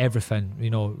 tried everything. You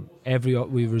know,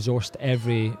 we resourced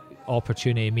every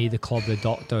opportunity, me, the club, the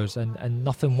doctors, and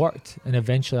nothing worked. And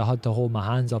eventually I had to hold my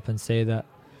hands up and say that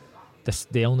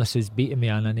the illness is beating me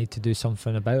and I need to do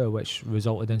something about it, which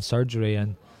resulted in surgery.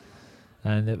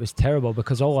 And it was terrible,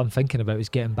 because all I'm thinking about is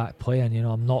getting back playing. You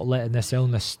know, I'm not letting this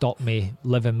illness stop me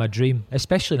living my dream,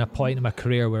 especially in a point in my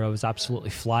career where I was absolutely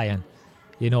flying.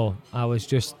 You know, I was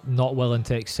just not willing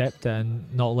to accept it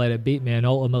and not let it beat me. And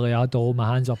ultimately, I had to hold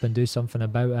my hands up and do something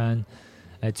about it. And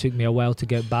it took me a while to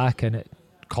get back, and it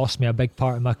cost me a big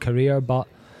part of my career. But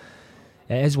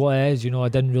it is what it is. You know, I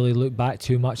didn't really look back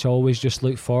too much. I always just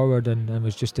looked forward and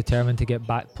was just determined to get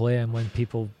back playing, when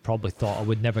people probably thought I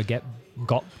would never get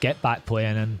back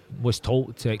playing, and was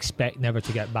told to expect never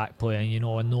to get back playing, you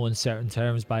know, in no uncertain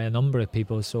terms by a number of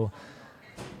people. So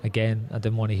again, I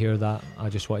didn't want to hear that. I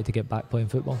just wanted to get back playing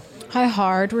football. How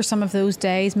hard were some of those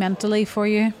days mentally for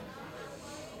you?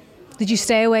 Did you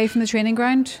stay away from the training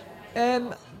ground?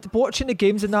 Watching the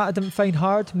games and that I didn't find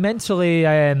hard. Mentally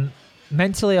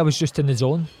I was just in the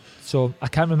zone. So I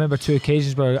can't remember two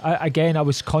occasions where I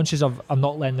was conscious of, I'm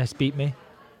not letting this beat me.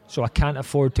 So I can't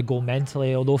afford to go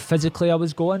mentally. Although physically I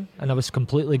was going, and I was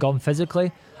completely gone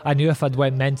physically, I knew if I'd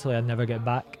went mentally I'd never get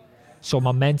back. So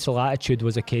my mental attitude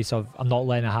was a case of, I'm not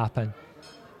letting it happen.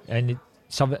 And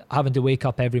having to wake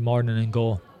up every morning and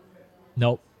go,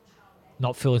 nope,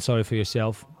 not feeling sorry for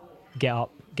yourself. Get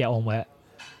up, get on with it,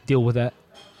 deal with it,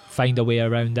 find a way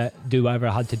around it, do whatever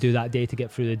I had to do that day to get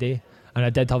through the day. And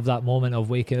I did have that moment of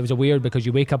waking. It was weird, because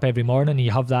you wake up every morning and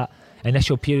you have that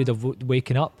initial period of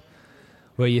waking up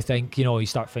where you think, you know, you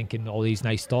start thinking all these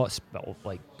nice thoughts about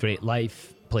like great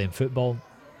life, playing football.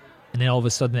 And then all of a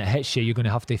sudden it hits you, you're going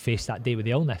to have to face that day with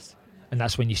the illness. And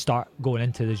that's when you start going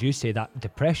into, as you say, that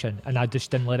depression. And I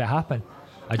just didn't let it happen.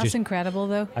 That's incredible,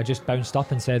 though. I just bounced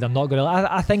up and said, I'm not going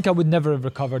to... I think I would never have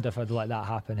recovered if I'd let that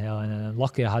happen, Helen. And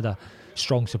luckily I had a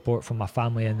strong support from my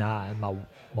family and that, and my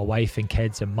wife and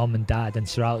kids and mum and dad and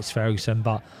Sir Alex Ferguson.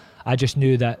 But I just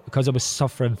knew that because I was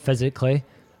suffering physically,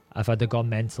 if I'd have gone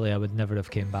mentally, I would never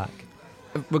have came back.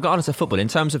 Regardless of football, in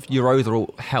terms of your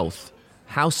overall health,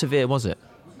 how severe was it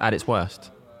at its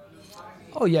worst?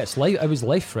 Oh yeah, it was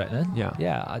life-threatening.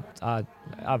 Yeah.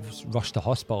 I've rushed to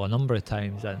hospital a number of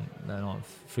times, and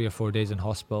 3 or 4 days in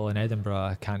hospital in Edinburgh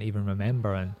I can't even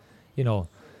remember, and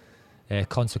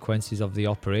consequences of the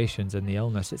operations and the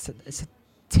illness. It's a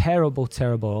terrible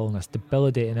illness,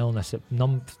 debilitating illness that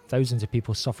thousands of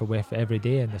people suffer with every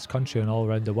day in this country and all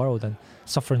around the world, and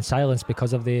suffer in silence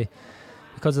because of the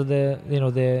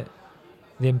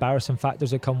embarrassing factors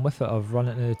that come with it, of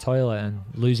running to the toilet and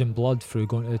losing blood through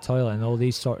going to the toilet and all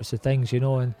these sorts of things,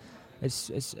 and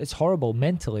it's horrible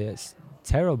mentally. It's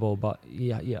terrible, but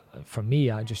yeah. For me,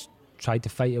 I just tried to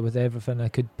fight it with everything I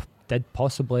did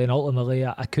possibly, and ultimately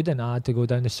I couldn't. I had to go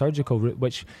down the surgical route,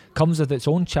 which comes with its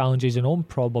own challenges and own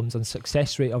problems, and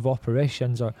success rate of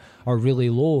operations are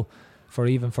really low for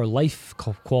life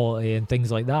quality and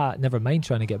things like that. Never mind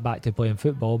trying to get back to playing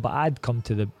football, but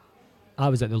I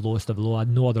was at the lowest of low. I had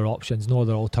no other options, no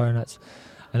other alternates.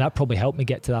 And that probably helped me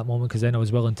get to that moment, because then I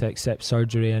was willing to accept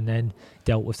surgery and then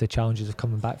dealt with the challenges of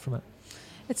coming back from it.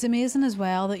 It's amazing as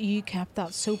well that you kept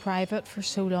that so private for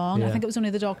so long. Yeah. I think it was only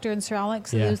the doctor and Sir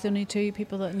Alex. Those were the only two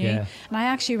people that knew. Yeah. And I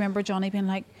actually remember Johnny being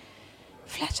like,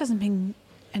 Fletch hasn't been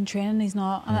in training, he's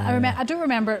not. And I don't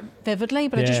remember it vividly,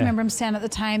 but I just remember him saying at the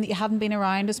time that you hadn't been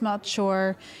around as much,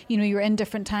 or you were in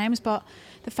different times. But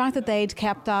the fact that they'd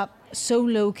kept that so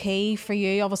low key for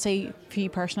you, obviously for you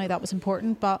personally that was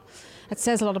important, but it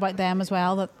says a lot about them as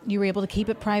well, that you were able to keep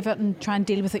it private and try and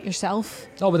deal with it yourself.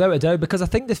 Oh, without a doubt, because I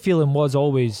think the feeling was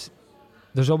always,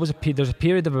 there's a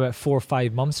period of about 4 or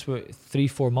 5 months,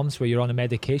 3-4 months where you're on a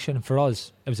medication. For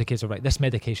us, it was a case of, right, this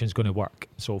medication is going to work,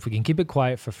 so if we can keep it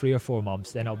quiet for 3 or 4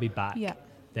 months, then I'll be back. Yeah.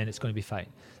 Then it's going to be fine.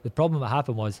 The problem that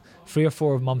happened was 3 or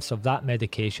 4 months of that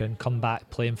medication, come back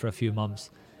playing for a few months,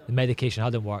 the medication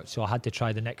hadn't worked, so I had to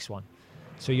try the next one.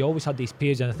 So you always had these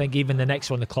periods, and I think even the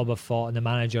next one the club have fought, and the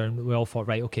manager, and we all thought,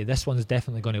 right, okay, this one's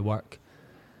definitely going to work.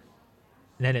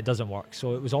 And then it doesn't work.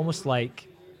 So it was almost like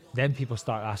then people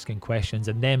start asking questions,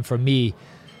 and then for me,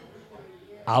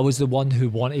 I was the one who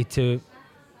wanted to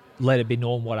let it be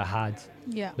known what I had.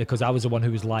 Yeah. Because I was the one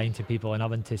who was lying to people and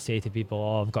having to say to people,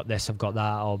 oh, I've got this, I've got that,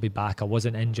 I'll be back. I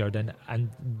wasn't injured, and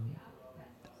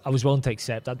I was willing to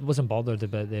accept. I wasn't bothered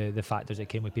about the factors that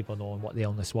came with people knowing what the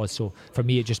illness was. So for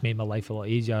me, it just made my life a lot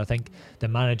easier. I think the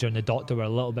manager and the doctor were a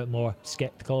little bit more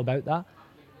sceptical about that,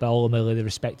 but ultimately they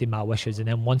respected my wishes. And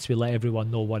then once we let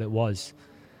everyone know what it was,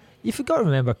 you've got to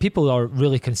remember, people are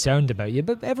really concerned about you,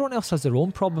 but everyone else has their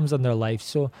own problems in their life.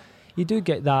 So you do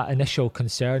get that initial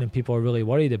concern, and people are really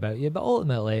worried about you. But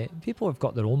ultimately, people have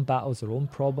got their own battles, their own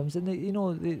problems, and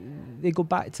they go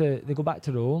back to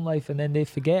their own life, and then they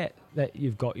forget that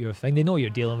you've got your thing. They know you're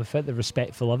dealing with it, they're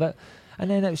respectful of it, and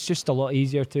then it's just a lot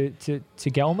easier to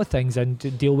get on with things and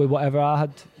to deal with whatever I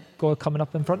had coming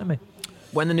up in front of me.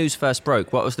 When the news first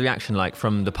broke, what was the reaction like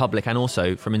from the public and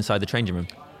also from inside the changing room?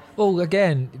 Well,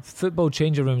 again, football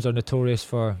changing rooms are notorious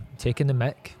for taking the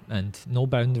mick and no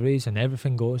boundaries, and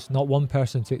everything goes. Not one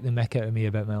person took the mick out of me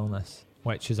about my illness,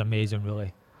 which is amazing,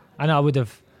 really. And I wouldn't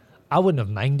have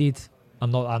minded. I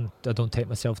don't take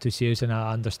myself too seriously, and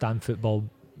I understand football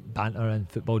banter and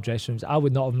football dressing rooms. I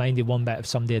would not have minded one bit if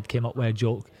somebody had came up with a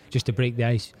joke just to break the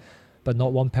ice, but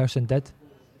not one person did.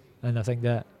 And I think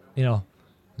that, a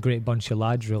great bunch of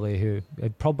lads, really, who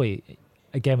probably,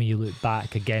 again, when you look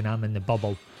back, again, I'm in the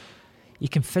bubble. You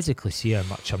can physically see how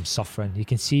much I'm suffering. You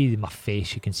can see my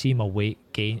face. You can see my weight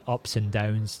gain, ups and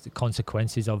downs, the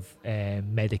consequences of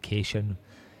medication.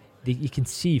 You can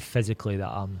see physically that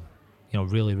I'm,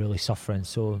 really, really suffering.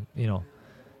 So,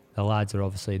 the lads are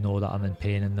obviously know that I'm in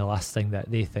pain, and the last thing that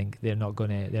they think, they're not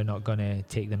gonna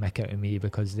take the mick out of me,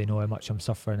 because they know how much I'm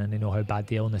suffering and they know how bad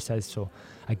the illness is. So,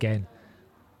 again,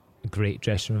 a great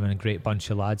dressing room and a great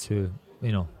bunch of lads who,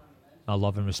 I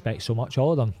love and respect so much.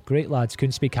 All of them, great lads.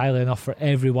 Couldn't speak highly enough for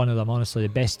every one of them, honestly. The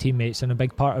best teammates, and a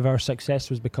big part of our success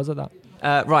was because of that.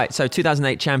 Right, so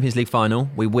 2008 Champions League final,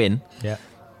 we win. Yeah.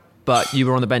 But you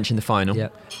were on the bench in the final. Yeah.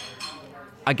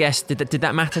 I guess, did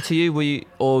that matter to you? Were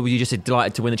you just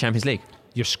delighted to win the Champions League?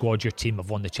 Your squad, your team have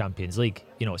won the Champions League.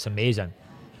 It's amazing.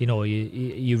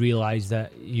 You realise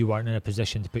that you weren't in a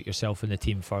position to put yourself in the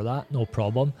team for that, no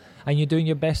problem. And you're doing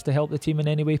your best to help the team in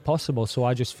any way possible. So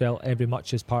I just felt every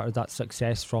much as part of that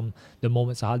success from the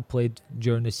moments I had played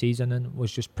during the season, and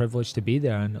was just privileged to be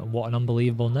there. And what an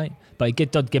unbelievable night. But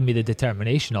it did give me the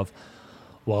determination of,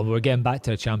 Well, we're getting back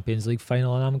to the Champions League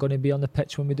final, and I'm going to be on the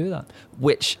pitch when we do that.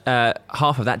 Which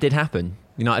half of that did happen.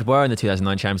 United were in the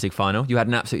 2009 Champions League final. You had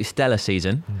an absolutely stellar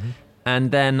season. Mm-hmm.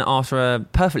 And then after a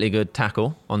perfectly good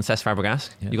tackle on Cesc Fabregas,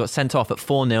 you got sent off at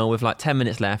 4-0 with like 10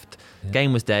 minutes left.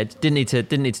 Game was dead. Didn't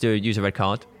need to use a red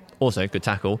card. Also, good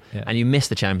tackle. And you missed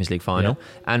the Champions League final.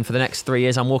 And for the next 3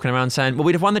 years, I'm walking around saying, well,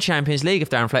 we'd have won the Champions League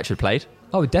if Darren Fletcher had played.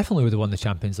 Oh, we definitely would have won the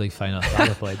Champions League final if I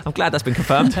had played. I'm glad that's been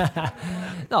confirmed.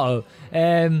 No.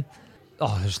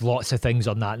 There's lots of things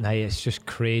on that night. It's just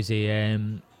crazy.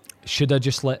 Should I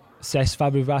just let Cesc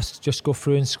Fabregas just go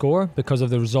through and score? Because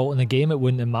of the result in the game, it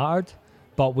wouldn't have mattered.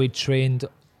 But we trained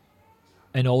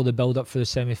in all the build-up for the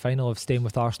semi-final of staying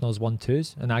with Arsenal's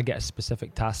 1-2s, and I get a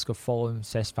specific task of following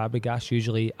Cesc Fabregas.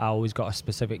 Usually I always got a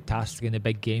specific task in the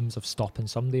big games of stopping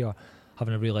somebody or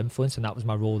having a real influence, and that was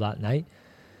my role that night.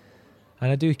 And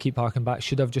I do keep harking back,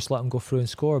 should I have just let him go through and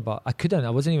score? But I couldn't.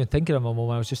 I wasn't even thinking of him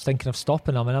moment. I was just thinking of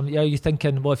stopping him. And you're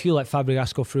thinking, well, if you let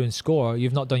Fabregas go through and score,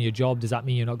 you've not done your job. Does that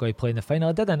mean you're not going to play in the final?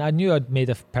 I didn't. I knew I'd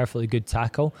made a perfectly good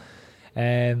tackle.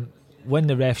 When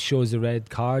the ref shows the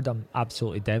red card, I'm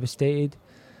absolutely devastated.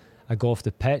 I go off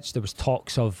the pitch. There was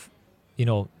talks of,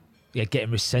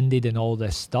 getting rescinded and all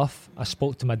this stuff. I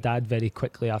spoke to my dad very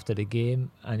quickly after the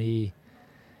game, and he,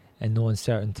 in no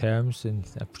uncertain terms, and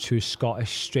a true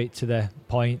Scottish, straight to the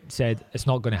point, said, it's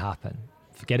not going to happen.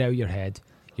 Get it out of your head.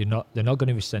 They're not going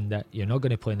to rescind it. You're not going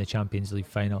to play in the Champions League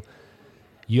final.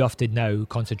 You have to now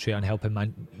concentrate on helping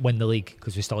man win the league,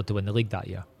 because we still had to win the league that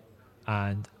year.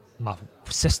 And my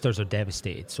sisters are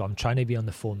devastated, so I'm trying to be on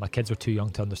the phone. My kids are too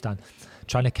young to understand.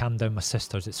 Trying to calm down my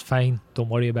sisters. It's fine. Don't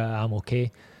worry about it. I'm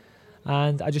okay.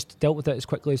 And I just dealt with it as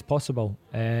quickly as possible.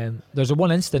 There's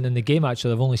one instant in the game,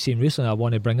 actually, I've only seen recently, I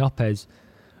want to bring up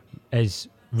is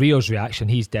Rio's reaction.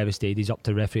 He's devastated. He's up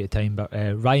to referee at the time. But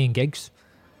Ryan Giggs,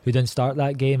 who didn't start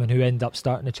that game and who ended up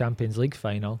starting the Champions League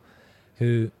final,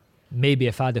 who maybe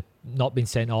if I'd not been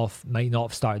sent off, might not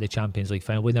have started the Champions League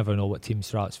final. We never know what team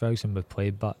Sir Alex Ferguson would play,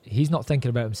 but he's not thinking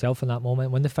about himself in that moment.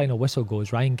 When the final whistle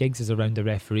goes, Ryan Giggs is around the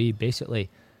referee,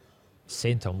 basically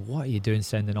saying to him, what are you doing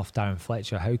sending off Darren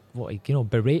Fletcher?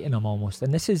 Berating him almost.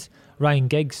 And this is Ryan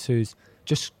Giggs, who's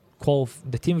just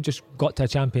the team have just got to a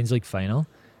Champions League final.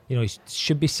 He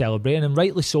should be celebrating, and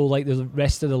rightly so, like the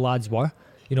rest of the lads were.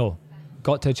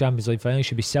 Got to a Champions League final, he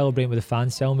should be celebrating with the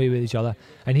fans, celebrating with each other.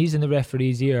 And he's in the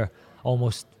referee's ear,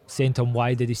 almost saying to him,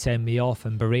 why did he send me off,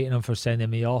 and berating him for sending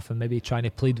me off, and maybe trying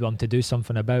to plead with him to do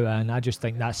something about it. And I just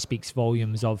think that speaks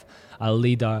volumes of a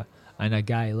leader. And a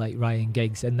guy like Ryan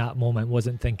Giggs in that moment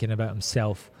wasn't thinking about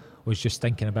himself, was just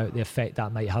thinking about the effect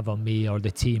that might have on me or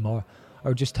the team, or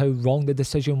just how wrong the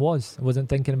decision was. He wasn't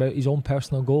thinking about his own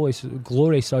personal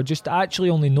glory. So I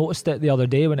actually only noticed it the other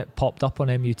day when it popped up on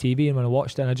MUTV and when I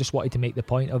watched it, and I just wanted to make the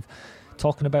point of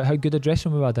talking about how good a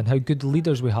dressing room we had and how good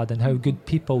leaders we had and how good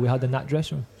people we had in that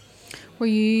dressing room. Were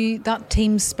you, that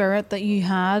team spirit that you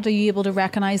had, are you able to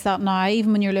recognise that now,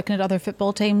 even when you're looking at other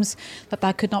football teams,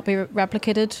 that could not be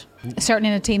replicated? Certainly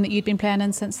in a team that you'd been playing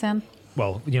in since then?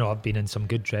 Well, I've been in some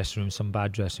good dressing rooms, some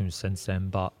bad dressing rooms since then,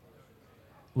 but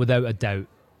without a doubt,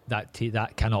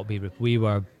 that cannot be. We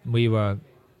were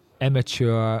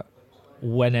immature,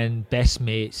 winning, best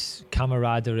mates,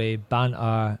 camaraderie,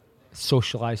 banter,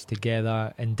 socialised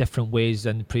together in different ways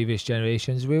than the previous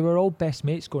generations. We were all best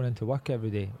mates going into work every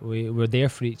day. We were there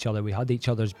for each other. We had each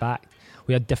other's back.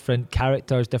 We had different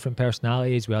characters, different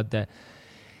personalities. We had the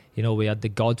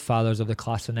godfathers of the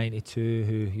class of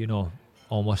 '92 who,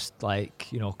 almost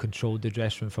controlled the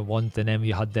dressing room for once. And then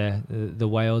we had the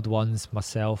wild ones,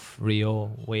 myself,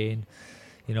 Rio, Wayne,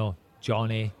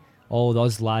 Johnny, all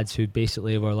those lads who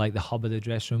basically were like the hub of the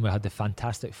dressing room. We had the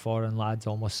fantastic foreign lads,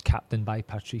 almost captained by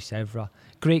Patrice Evra.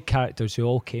 Great characters who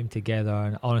all came together.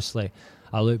 And honestly,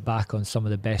 I look back on some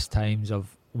of the best times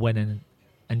of winning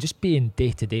and just being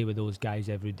day to day with those guys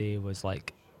every day was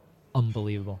like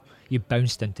unbelievable. You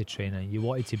bounced into training. You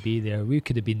wanted to be there. We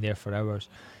could have been there for hours.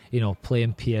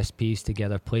 Playing PSPs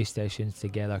together, PlayStations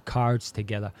together, cards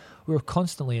together. We were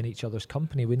constantly in each other's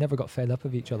company. We never got fed up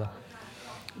of each other.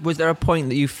 Was there a point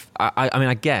that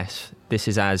I guess this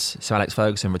is as Sir Alex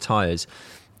Ferguson retires,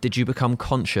 did you become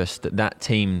conscious that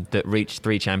team that reached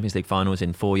 3 Champions League finals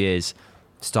in 4 years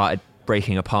started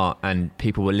breaking apart and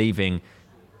people were leaving,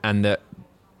 and that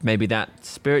maybe that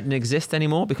spirit didn't exist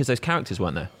anymore because those characters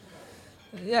weren't there?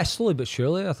 Yeah, slowly but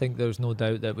surely. I think there's no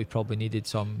doubt that we probably needed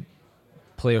some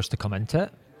players to come into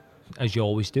it, as you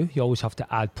always do. You always have to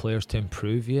add players to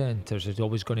improve you, and there's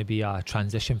always going to be a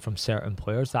transition from certain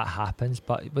players. That happens,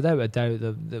 but without a doubt,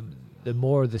 the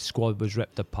more the squad was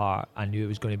ripped apart, I knew it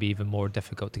was going to be even more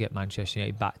difficult to get Manchester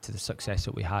United back to the success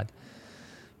that we had.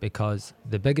 because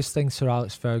the biggest thing Sir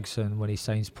Alex Ferguson, when he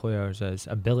signs players, is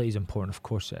ability is important. Of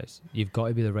course it is. You've got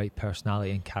to be the right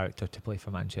personality and character to play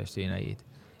for Manchester United.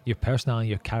 Your personality,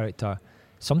 your character.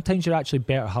 Sometimes you're actually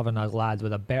better having a lad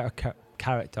with a better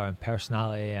character and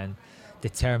personality and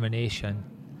determination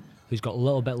who's got a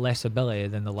little bit less ability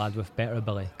than the lad with better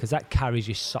ability, because that carries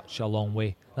you such a long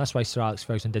way. That's why Sir Alex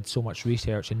Ferguson did so much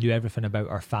research and knew everything about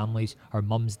our families, our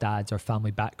mums, dads, our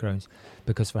family backgrounds,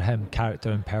 because for him,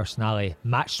 character and personality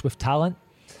matched with talent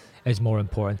is more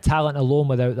important. Talent alone,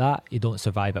 without that, you don't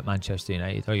survive at Manchester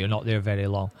United, or you're not there very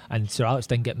long. And Sir Alex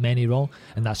didn't get many wrong,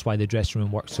 and that's why the dressing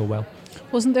room worked so well.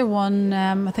 Wasn't there one,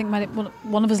 I think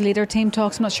one of his leader team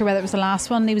talks, I'm not sure whether it was the last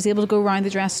one, he was able to go around the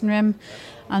dressing room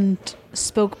and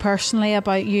spoke personally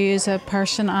about you as a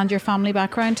person and your family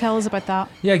background. Tell us about that.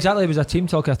 Yeah, exactly. It was a team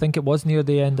talk. I think it was near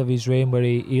the end of his reign where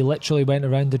he literally went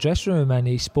around the dressing room and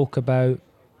he spoke about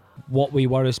what we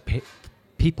were as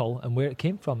people and where it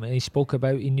came from. And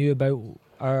he knew about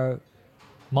our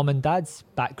mum and dad's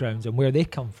backgrounds and where they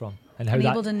come from. And how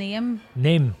able to name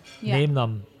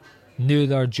them, knew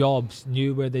their jobs,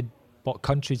 knew what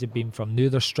countries they'd been from, knew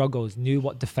their struggles, knew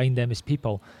what defined them as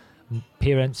people,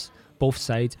 parents, both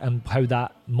sides, and how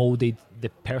that moulded the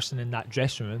person in that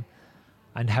dressing room,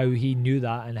 and how he knew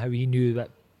that, and how he knew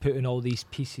that putting all these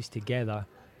pieces together,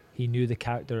 he knew the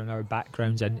character and our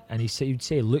backgrounds, and he'd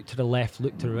say, look to the left,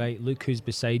 look to the right, look who's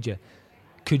beside you.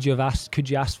 Could you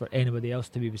ask for anybody else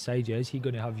to be beside you? Is he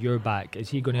going to have your back? Is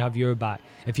he going to have your back?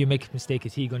 If you make a mistake,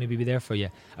 is he going to be there for you?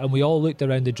 And we all looked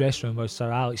around the dressing room where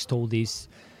Sir Alex told these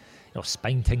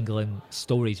spine-tingling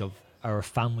stories of our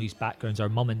family's backgrounds, our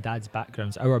mum and dad's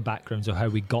backgrounds, our backgrounds of how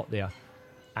we got there.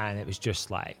 And it was just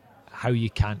like how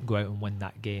you can't go out and win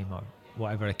that game, or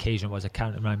whatever occasion it was. I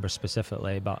can't remember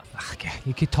specifically, but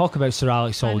you could talk about Sir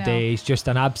Alex all day. He's just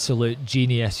an absolute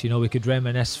genius. We could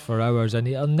reminisce for hours, and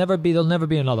there'll never be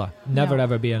another,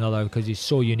 ever be another, because he's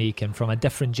so unique and from a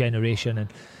different generation.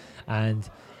 And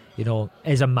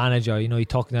as a manager, you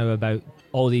talk now about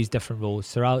all these different roles.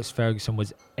 Sir Alex Ferguson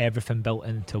was everything built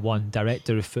into one: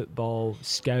 director of football,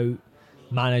 scout,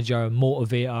 manager,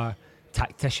 motivator,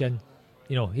 tactician.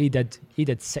 He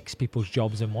did 6 people's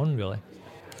jobs in one, really.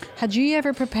 Had you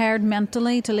ever prepared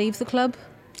mentally to leave the club?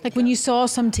 Like when you saw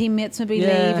some teammates maybe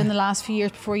leave in the last few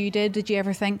years before you did you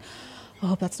ever think, I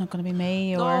hope that's not going to be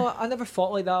me? Or no, I never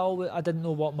thought like that. I didn't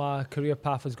know what my career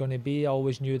path was going to be. I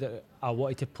always knew that I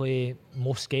wanted to play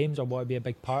most games, or wanted to be a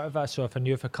big part of it. So if I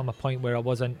knew if there come a point where I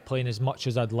wasn't playing as much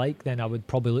as I'd like, then I would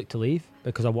probably look to leave,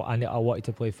 because I wanted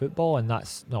to play football. And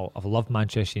I've loved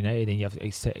Manchester United, and you have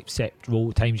to accept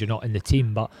times you're not in the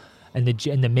team, but in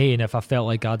the main, if I felt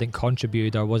like I didn't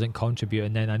contribute or wasn't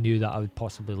contributing, then I knew that I would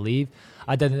possibly leave.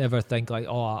 I didn't ever think like,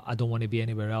 I don't want to be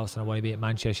anywhere else and I want to be at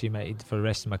Manchester United for the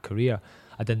rest of my career.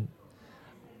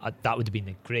 That would have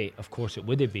been great, of course it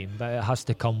would have been, but it has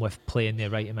to come with playing the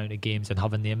right amount of games and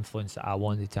having the influence that I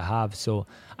wanted to have. So,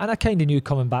 and I kind of knew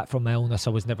coming back from my illness I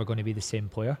was never going to be the same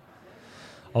player.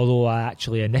 Although I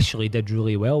actually initially did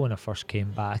really well when I first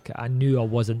came back, I knew I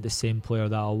wasn't the same player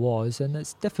that I was, and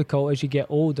it's difficult as you get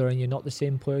older and you're not the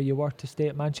same player you were to stay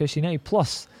at Manchester United.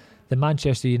 Plus, the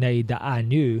Manchester United that I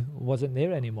knew wasn't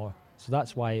there anymore. So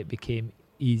that's why it became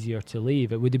easier to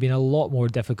leave. It would have been a lot more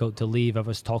difficult to leave if I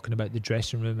was talking about the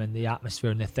dressing room and the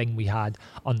atmosphere and the thing we had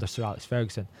under Sir Alex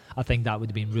Ferguson. I think that would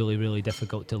have been really, really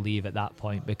difficult to leave at that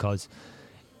point, because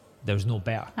there's no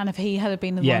better. And if he had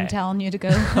been the one telling you to go.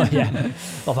 Yeah.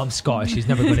 Well, if I'm Scottish, he's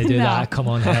never going to do that. Come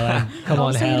on, Helen. Come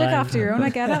on, Helen. You look after your own,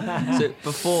 I get it.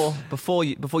 So before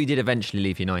you did eventually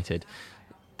leave United,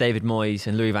 David Moyes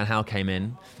and Louis van Gaal came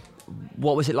in.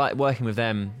 What was it like working with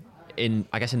them in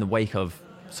the wake of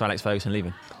Sir Alex Ferguson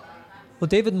leaving? Well,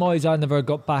 David Moyes, I never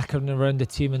got back around the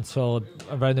team until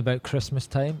around about Christmas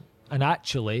time. And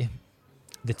actually,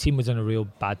 the team was in a real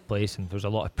bad place and there was a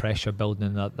lot of pressure building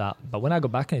in that. But when I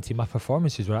got back in the team, my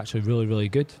performances were actually really, really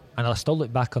good. And I still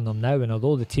look back on them now, and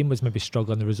although the team was maybe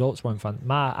struggling, the results weren't fun.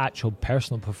 My actual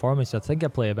personal performance, I think I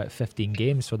played about 15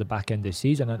 games for the back end of the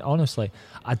season. And honestly,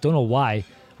 I don't know why,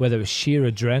 whether it was sheer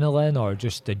adrenaline or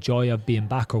just the joy of being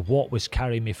back or what was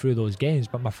carrying me through those games,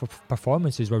 but my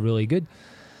performances were really good.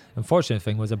 Unfortunate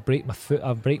thing was I break my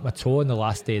toe on the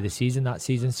last day of the season that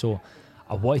season, so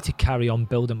I wanted to carry on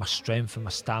building my strength and my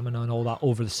stamina and all that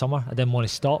over the summer. I didn't want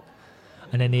to stop.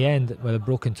 And in the end, with a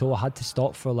broken toe, I had to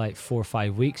stop for like 4 or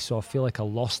 5 weeks. So I feel like I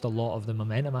lost a lot of the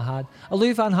momentum I had.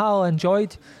 Louis van Gaal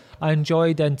I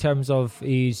enjoyed in terms of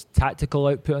his tactical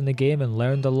output in the game and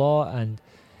learned a lot.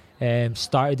 And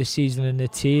started the season in the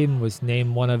team, was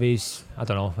named one of his, I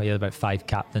don't know, he had about 5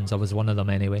 captains. I was one of them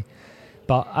anyway.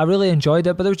 But I really enjoyed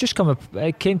it. But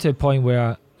it came to a point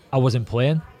where I wasn't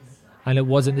playing. and it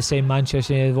wasn't the same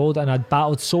Manchester United of old, and I'd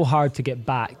battled so hard to get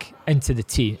back into the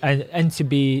team and to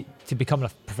become a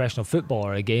professional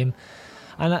footballer again.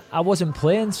 And I wasn't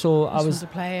playing, so I just wanted to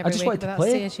play.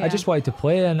 I just wanted to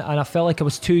play, and I felt like I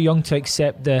was too young to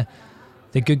accept the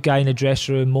good guy in the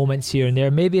dressing room moments here and there.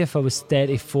 Maybe if I was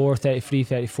 34, 33,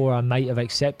 34, I might have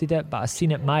accepted it, but I've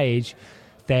seen at my age,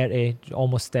 30,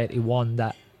 almost 31,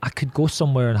 that I could go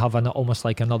somewhere and have almost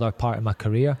like another part of my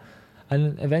career.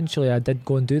 And eventually I did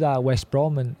go and do that at West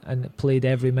Brom and played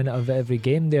every minute of every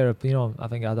game there. You know, I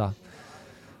think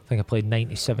I played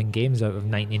 97 games out of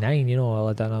 99. You know, I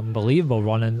had an unbelievable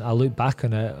run, and I look back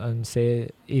on it and say,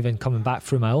 even coming back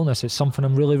through my illness, it's something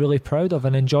I'm really, really proud of,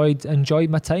 and enjoyed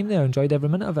my time there, enjoyed every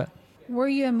minute of it. Were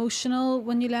you emotional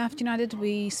when you left United?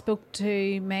 We spoke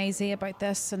to Maisie about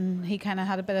this, and he kind of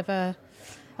had a bit of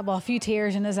a few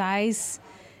tears in his eyes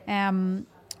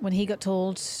when he got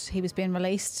told he was being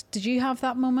released. Did you have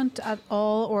that moment at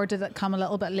all, or did it come a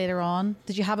little bit later on?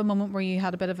 Did you have a moment where you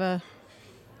had a bit of a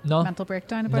mental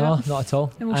breakdown about it? No, not at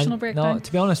all. Emotional breakdown? No,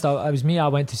 to be honest, I was me. I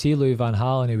went to see Louis van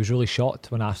Gaal, and he was really shocked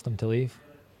when I asked him to leave.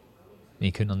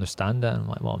 He couldn't understand it. I'm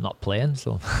like, well, I'm not playing,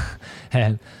 so.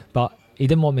 But he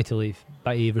didn't want me to leave,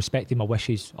 but he respected my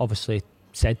wishes. Obviously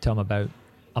said to him about,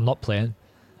 I'm not playing.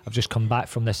 I've just come back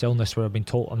from this illness where I've been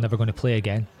told I'm never going to play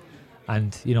again.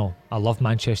 And, you know, I love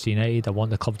Manchester United. I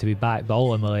want the club to be back, but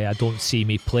ultimately I don't see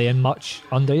me playing much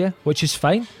under you, which is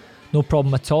fine. No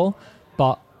problem at all.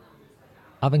 But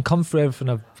having come through everything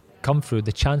I've come through,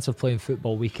 the chance of playing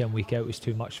football week in, week out was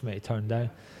too much for me to turn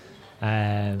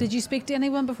down. Did you speak to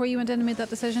anyone before you went in and made that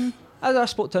decision? I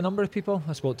spoke to a number of people.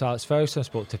 I spoke to Alex Ferguson, I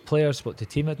spoke to players, spoke to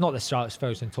teammates. Not that Alex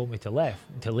Ferguson told me to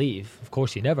leave. Of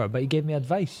course he never, but he gave me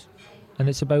advice. And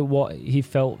it's about what he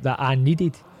felt that I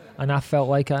needed. And I felt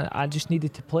like I just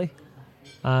needed to play.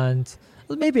 And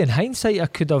maybe in hindsight I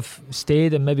could have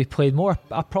stayed and maybe played more.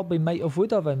 I probably might have,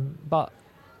 would have. But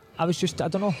I was just, I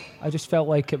don't know. I just felt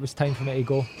like it was time for me to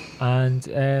go.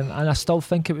 And I still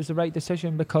think it was the right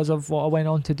decision because of what I went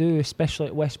on to do, especially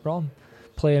at West Brom.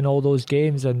 Playing all those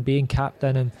games and being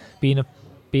captain and being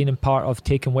in part of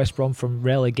taking West Brom from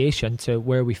relegation to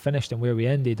where we finished and where we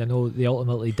ended. I know they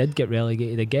ultimately did get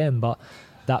relegated again, but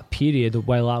that period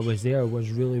while I was there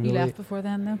was really, really... You left before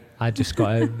then, though? I just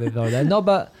got out before then. No,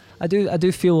 but I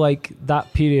do feel like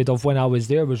that period of when I was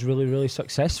there was really, really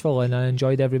successful, and I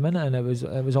enjoyed every minute, and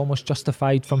it was almost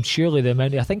justified from surely the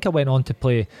amount. I think I went on to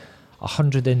play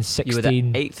 116. You were the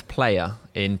 8th player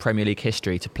in Premier League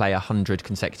history to play 100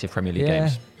 consecutive Premier League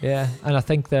games. Yeah, and I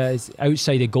think that is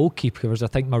outside of goalkeepers. I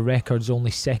think my record's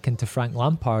only second to Frank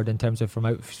Lampard in terms of from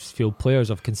outfield players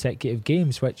of consecutive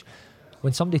games, which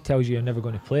when somebody tells you you're never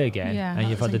going to play again and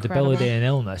you've had a debility and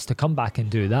illness, to come back and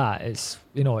do that, it's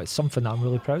something that I'm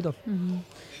really proud of. Mm-hmm.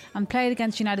 And played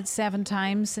against United 7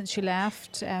 times since you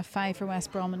left, 5 for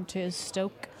West Brom and 2 as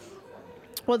Stoke.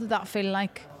 What did that feel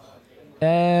like?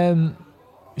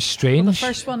 Strange. Well, the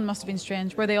first one must have been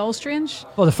strange. Were they all strange?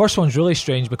 Well, the first one's really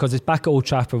strange because it's back at Old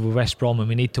Trafford with West Brom and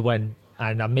we need to win.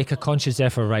 And I make a conscious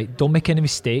effort, right? Don't make any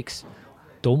mistakes.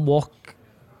 Don't walk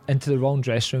into the wrong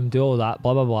dressing room. Do all that,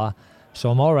 blah, blah, blah. So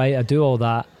I'm all right. I do all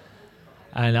that.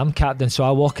 And I'm captain, so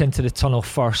I walk into the tunnel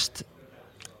first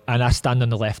and I stand on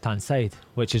the left-hand side,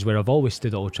 which is where I've always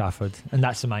stood at Old Trafford. And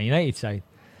that's the Man United side.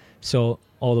 So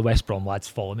all the West Brom lads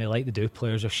follow me like they do.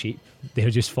 Players are sheep. They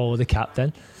just follow the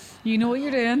captain. You know what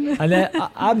you're doing. And then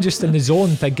I'm just in the zone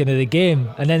thinking of the game.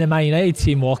 And then the Man United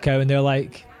team walk out and they're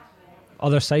like,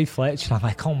 other side Fletcher. And I'm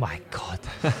like, oh my God.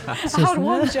 I had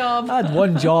one job. I had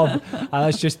one job. I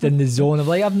was just in the zone of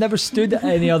like, I've never stood at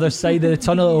any other side of the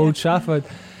tunnel at Old Trafford.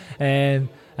 And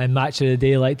match of the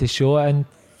day like to show it. And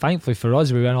thankfully for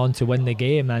us, we went on to win the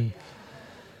game. And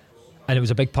it was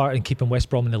a big part in keeping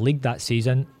West Brom in the league that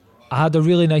season. I had a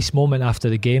really nice moment after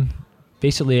the game.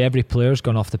 Basically, every player's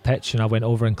gone off the pitch, and I went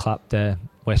over and clapped the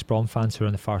West Brom fans who were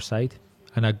on the far side.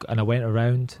 And I went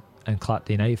around and clapped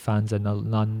the United fans, and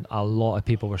a lot of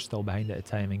people were still behind at the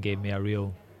time and gave me a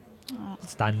real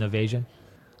standing ovation.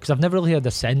 Because I've never really had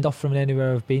a send-off from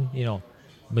anywhere I've been. You know,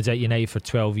 I was at United for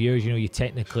 12 years. You know, you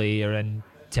technically are in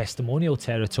testimonial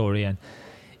territory, and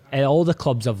all the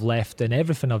clubs I've left and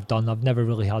everything I've done, I've never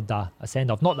really had a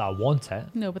send-off. Not that I want it.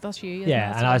 No, but that's you.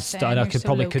 Yeah, and I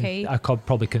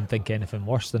probably couldn't think of anything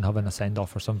worse than having a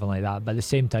send-off or something like that. But at the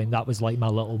same time, that was like my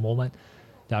little moment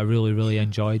that I really, really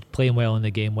enjoyed. Playing well in the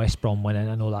game, West Brom winning.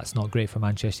 I know that's not great for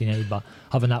Manchester United, but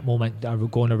having that moment,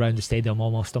 going around the stadium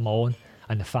almost on my own,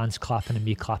 and the fans clapping and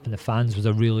me clapping the fans was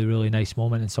a really, really nice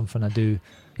moment, and something I do,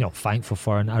 thankful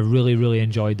for. And I really, really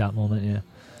enjoyed that moment. Yeah.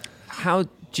 How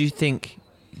do you think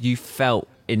you felt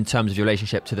in terms of your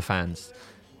relationship to the fans?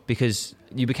 because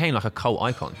you became like a cult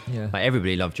icon. Yeah. Like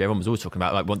everybody loved you. Everyone was always talking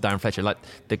about like what Darren Fletcher, like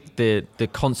the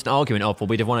constant argument of, well,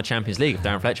 we'd have won a Champions League if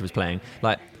Darren Fletcher was playing.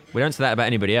 Like, we don't say that about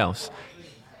anybody else.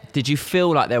 Did you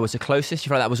feel like there was a closest? Do you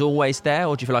feel like that was always there,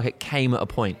 or do you feel like it came at a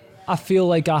point? I feel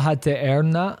like I had to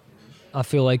earn that. I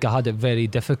feel like I had it very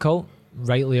difficult,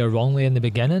 rightly or wrongly, in the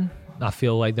beginning. I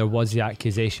feel like there was the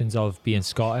accusations of being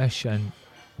Scottish and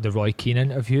the Roy Keane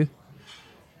interview.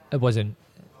 It wasn't.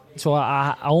 So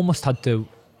I almost had to,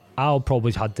 I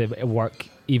probably had to work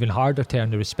even harder to earn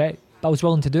the respect. But I was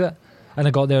willing to do it. And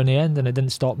I got there in the end, and it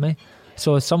didn't stop me.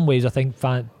 So in some ways, I think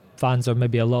fans are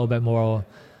maybe a little bit more,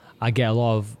 I get a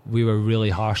lot of, we were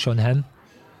really harsh on him.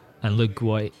 And look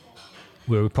what,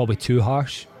 we were probably too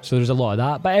harsh. So there's a lot of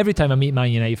that. But every time I meet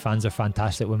Man United fans, they're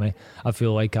fantastic with me. I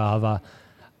feel like I have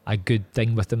a good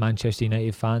thing with the Manchester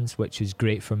United fans, which is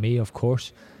great for me, of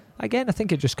course. Again, I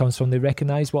think it just comes from they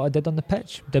recognise what I did on the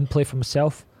pitch. Didn't play for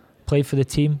myself, played for the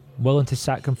team, willing to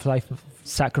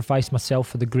sacrifice myself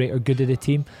for the greater good of the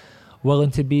team,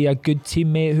 willing to be a good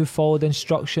teammate who followed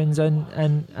instructions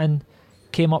and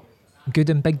came up good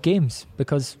in big games,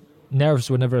 because nerves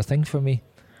were never a thing for me.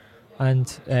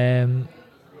 And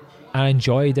I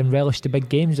enjoyed and relished the big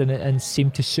games, and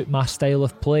seemed to suit my style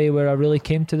of play, where I really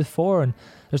came to the fore. And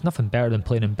there's nothing better than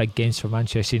playing in big games for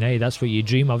Manchester United. That's what you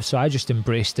dream of. So I just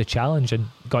embraced the challenge and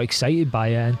got excited by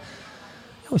it, and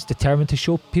I was determined to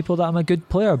show people that I'm a good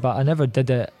player, but I never did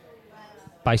it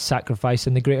by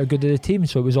sacrificing the greater good of the team.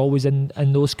 So it was always in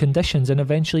those conditions, and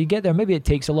eventually you get there. Maybe it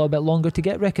takes a little bit longer to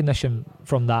get recognition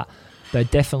from that, but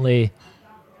it definitely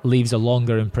leaves a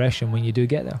longer impression when you do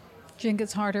get there. Do you think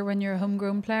it's harder when you're a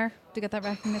homegrown player to get that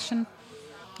recognition?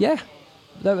 Yeah,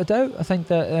 without a doubt. I think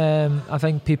that I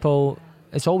think people,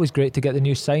 it's always great to get the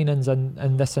new signings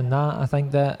and this and that. I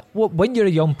think that when you're a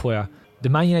young player, the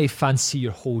Man United fans see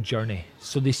your whole journey.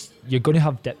 So you're going to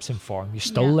have dips in form. You're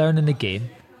still learning the game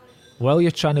while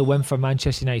you're trying to win for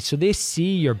Manchester United. So they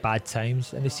see your bad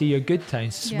times and they see your good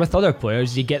times. With other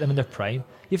players, you get them in their prime.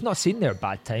 You've not seen their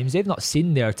bad times. They've not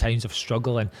seen their times of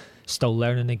struggle and still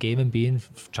learning the game and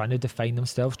trying to define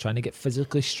themselves, trying to get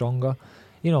physically stronger.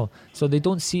 So they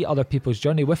don't see other people's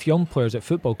journey. With young players at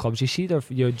football clubs, you see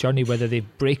your journey, whether they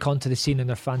break onto the scene and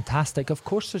they're fantastic. Of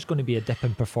course there's going to be a dip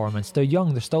in performance. They're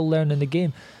young, they're still learning the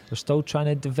game, they're still trying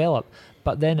to develop,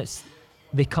 but then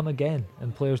they come again,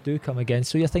 and players do come again.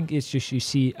 So I think it's just, you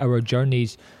see our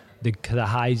journeys, the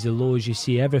highs, the lows, you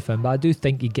see everything. But I do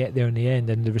think you get there in the end,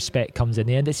 and the respect comes in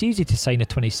the end. It's easy to sign a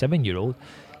 27-year-old.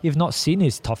 You've not seen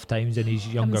his tough times in his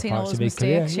younger parts of his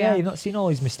career. Yeah, you've not seen all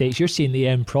his mistakes. You're seeing the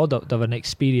end product of an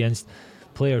experienced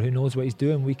player who knows what he's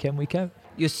doing week in, week out.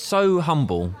 You're so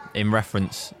humble in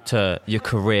reference to your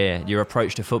career, your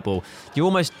approach to football. You're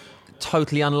almost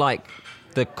totally unlike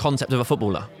the concept of a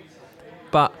footballer.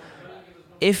 But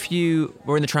if you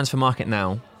were in the transfer market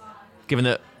now, given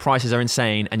that prices are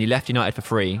insane, and you left United for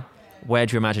free, where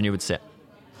do you imagine you would sit?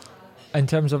 In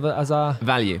terms of it as a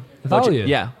value? Value?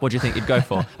 What do you think you'd go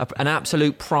for? An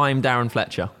absolute prime Darren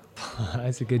Fletcher.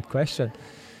 That's a good question.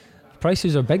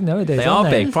 Prices are big nowadays. They aren't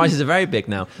are they? big. Prices are very big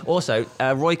now. Also,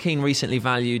 Roy Keane recently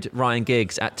valued Ryan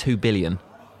Giggs at $2 billion.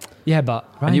 Yeah, but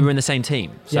Ryan, and you were in the same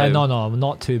team. So. Yeah, no,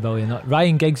 not $2 billion.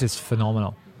 Ryan Giggs is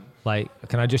phenomenal. Like,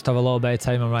 can I just have a little bit of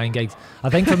time on Ryan Giggs? I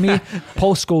think for me,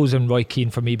 Paul Scholes and Roy Keane,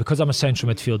 for me, because I'm a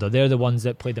central midfielder, they're the ones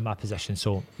that played in my position.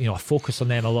 So, I focus on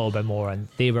them a little bit more, and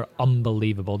they were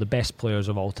unbelievable. The best players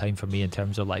of all time for me in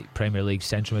terms of like Premier League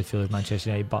central midfielders, Manchester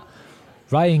United. But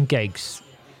Ryan Giggs,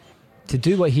 to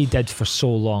do what he did for so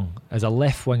long as a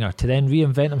left winger, to then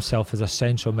reinvent himself as a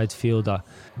central midfielder,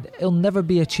 it'll never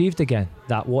be achieved again.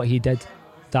 What he did.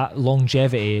 That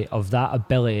longevity of that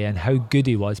ability and how good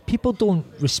he was. People don't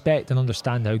respect and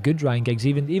understand how good Ryan Giggs,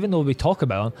 even though we talk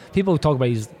about him, people talk about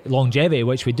his longevity,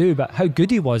 which we do, but how good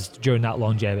he was during that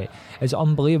longevity is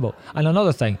unbelievable. And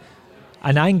another thing,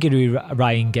 an angry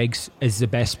Ryan Giggs is the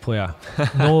best player.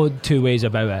 No two ways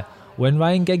about it. When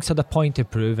Ryan Giggs had a point to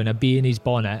prove and a bee in his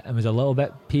bonnet and was a little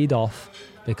bit peed off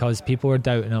because people were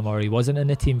doubting him, or he wasn't in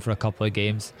the team for a couple of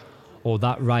games,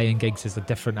 that Ryan Giggs is a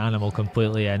different animal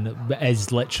completely and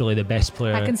is literally the best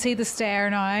player. I can see the stare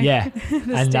now. Yeah,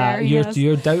 and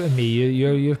you're doubting me.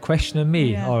 You're questioning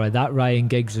me. Yeah. All right, that Ryan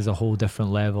Giggs is a whole different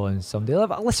level. And somebody,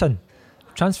 listen,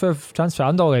 transfer.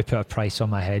 I'm not going to put a price on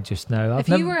my head just now. If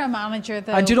you were a manager,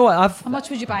 though, and do you know what? how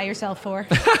much would you buy yourself for?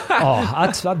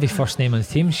 That'd be first name on the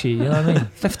team sheet. You know what I mean?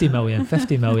 50 million.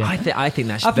 I think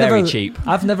that's very cheap.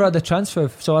 I've never had a transfer,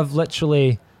 so I've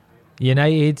literally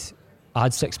United. I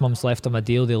had 6 months left on my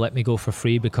deal. They let me go for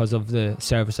free because of the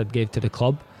service I'd gave to the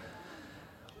club.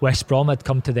 West Brom had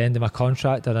come to the end of my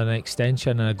contract and an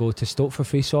extension, and I go to Stoke for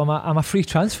free. So I'm a free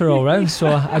transfer all round. So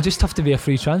I just have to be a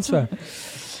free transfer.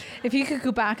 If you could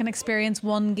go back and experience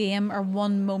one game or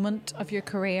one moment of your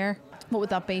career, what would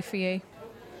that be for you?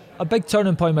 A big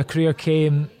turning point in my career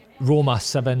came Roma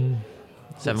 7-1.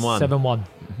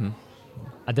 Mm-hmm.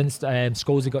 I didn't.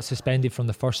 Scholes got suspended from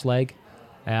the first leg.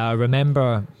 I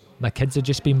remember my kids had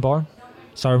just been born,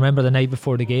 so I remember the night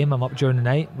before the game, I'm up during the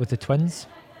night with the twins,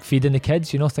 feeding the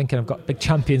kids, thinking I've got a big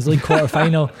Champions League quarter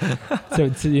final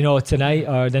tonight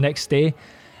or the next day,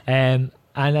 and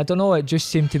I don't know, it just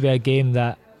seemed to be a game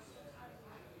that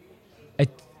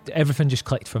everything just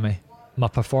clicked for me. My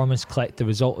performance clicked, the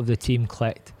result of the team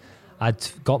clicked. I'd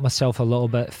got myself a little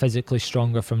bit physically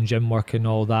stronger from gym work and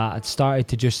all that. I'd started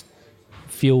to just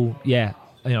feel,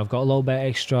 I've got a little bit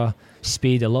extra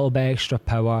speed, a little bit extra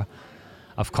power.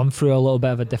 I've come through a little bit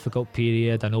of a difficult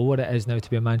period. I know what it is now to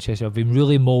be a Manchester. I've been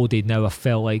really moulded now, I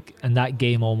felt like, and that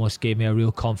game almost gave me a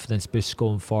real confidence boost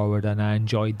going forward, and I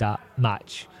enjoyed that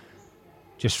match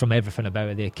just from everything about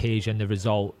it, the occasion, the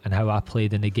result, and how I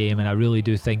played in the game. And I really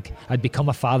do think I'd become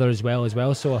a father as well.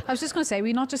 So I was just going to say,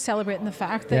 we're not just celebrating the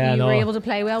fact that you were able to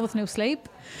play well with no sleep.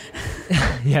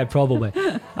 Yeah, probably.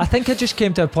 I think I just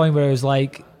came to a point where I was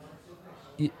like,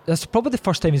 that's probably the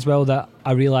first time as well that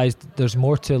I realised there's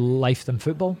more to life than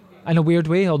football. In a weird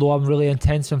way, although I'm really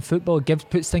intense in football, it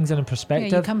puts things in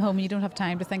perspective. Yeah, you come home and you don't have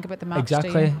time to think about the match.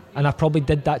 Exactly, and I probably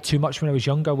did that too much when I was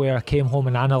younger, where I came home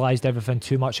and analysed everything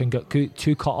too much and got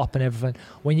too caught up in everything.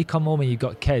 When you come home and you've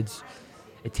got kids,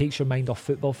 it takes your mind off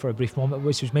football for a brief moment,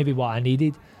 which was maybe what I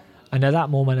needed. And at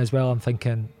that moment as well, I'm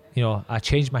thinking, I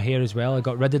changed my hair as well. I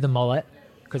got rid of the mullet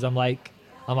because I'm like,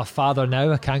 I'm a father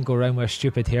now. I can't go around with a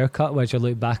stupid haircut, which I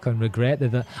look back on regret.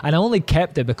 And I only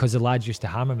kept it because the lads used to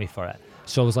hammer me for it.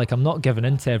 So I was like, I'm not giving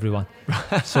in to everyone.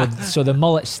 so the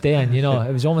mullet's staying,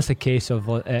 it was almost a case of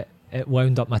it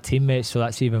wound up my teammates, so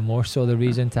that's even more so the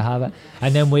reason to have it.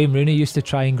 And then Wayne Rooney used to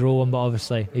try and grow one, but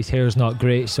obviously his hair's not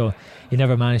great, so he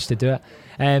never managed to do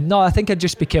it. No, I think I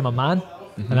just became a man,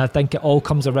 and I think it all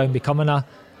comes around becoming a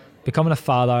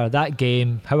father, that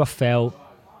game, how I felt,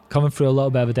 coming through a little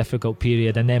bit of a difficult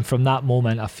period, and then from that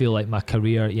moment I feel like my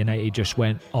career at United just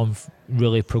went on,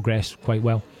 really progressed quite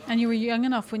well. And you were young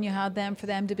enough when you had them for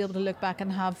them to be able to look back and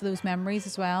have those memories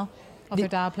as well of their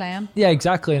dad playing. Yeah,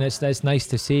 exactly, and it's nice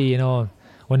to see,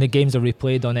 when the games are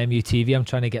replayed on MUTV, I'm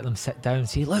trying to get them sit down and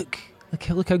see, look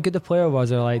how good the player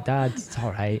was. They're like, Dad, it's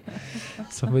all right.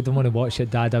 So we don't want to watch it,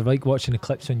 Dad. I like watching the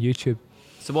clips on YouTube.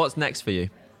 So what's next for you?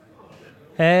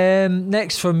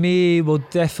 Next for me will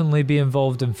definitely be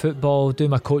involved in football, do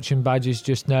my coaching badges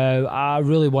just now. I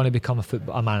really want to become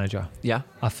a manager. Yeah.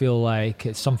 I feel like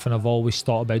it's something I've always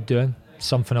thought about doing,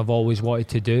 something I've always wanted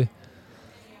to do.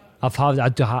 I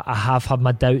have had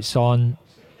my doubts on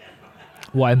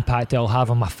what impact it'll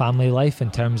have on my family life in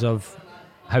terms of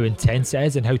how intense it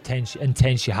is and how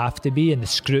intense you have to be, and the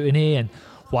scrutiny and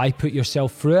why put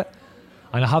yourself through it.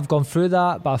 And I have gone through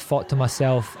that, but I've thought to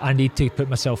myself, I need to put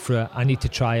myself through it. I need to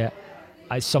try it.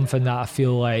 It's something that I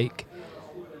feel like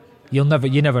you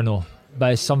never know,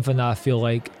 but it's something that I feel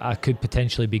like I could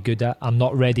potentially be good at. I'm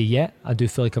not ready yet. I do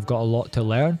feel like I've got a lot to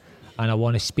learn, and I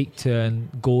want to speak to and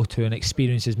go to and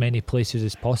experience as many places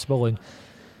as possible. And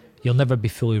you'll never be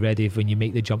fully ready when you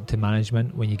make the jump to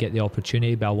management, when you get the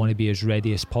opportunity, but I want to be as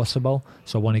ready as possible.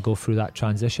 So I want to go through that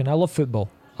transition. I love football.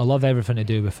 I love everything to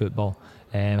do with football.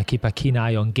 I keep a keen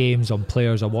eye on games, on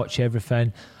players. I watch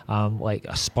everything. Like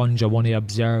a sponge, I want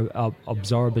to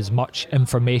absorb as much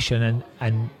information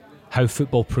and how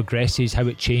football progresses, how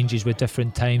it changes with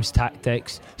different times,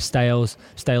 tactics, style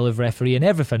of referee, and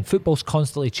everything. Football's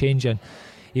constantly changing.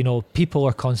 People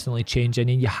are constantly changing,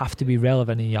 and you have to be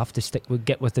relevant, and you have to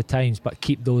get with the times, but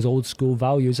keep those old school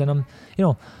values. And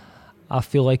I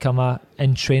feel like I'm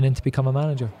in training to become a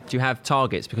manager. Do you have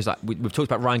targets? Because we've talked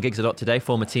about Ryan Giggs a lot today,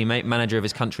 former teammate, manager of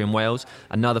his country in Wales,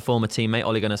 another former teammate,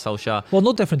 Ole Gunnar Solskjaer. Well,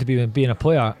 no different to being a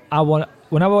player.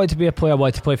 When I wanted to be a player, I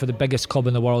wanted to play for the biggest club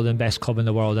in the world and best club in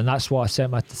the world, and that's what I set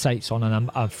my sights on, and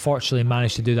I've fortunately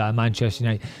managed to do that at Manchester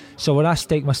United. So when I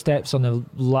stake my steps on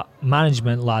the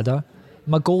management ladder,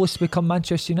 my goal is to become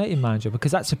Manchester United manager,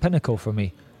 because that's a pinnacle for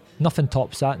me. Nothing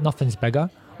tops that, nothing's bigger.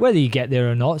 Whether you get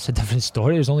there or not, it's a different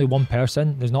story. There's only one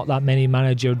person. There's not that many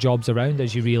manager jobs around,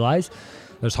 as you realise.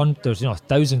 There's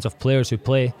thousands of players who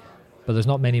play, but there's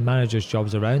not many managers'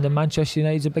 jobs around. And Manchester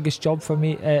United is the biggest job for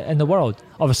me in the world.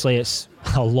 Obviously, it's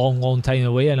a long, long time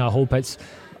away, and I hope it's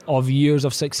of years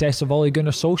of success of Ole Gunnar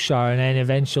Solskjaer, and then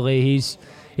eventually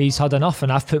he's had enough,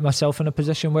 and I've put myself in a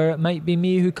position where it might be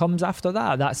me who comes after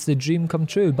that. That's the dream come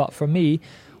true. But for me,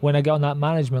 when I get on that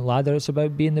management ladder, it's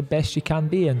about being the best you can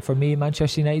be, and for me,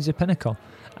 Manchester United is a pinnacle.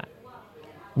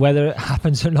 Whether it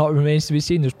happens or not remains to be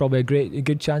seen. There's probably a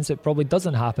good chance it probably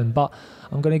doesn't happen, but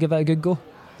I'm going to give it a good go.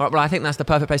 Right, well, I think that's the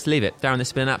perfect place to leave it. Darren, this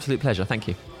has been an absolute pleasure. Thank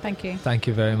you. Thank you. Thank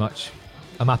you very much.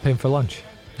 Am I paying for lunch?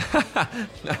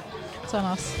 It's on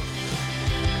us.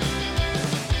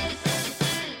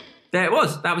 There it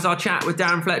was. That was our chat with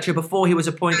Darren Fletcher before he was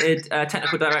appointed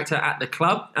technical director at the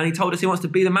club, and he told us he wants to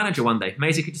be the manager one day.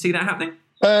 Maisie, could you see that happening?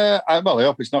 I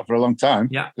hope it's not for a long time.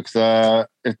 Yeah. Because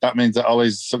if that means that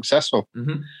Ollie's successful.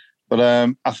 Mm-hmm. But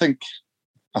I think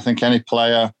any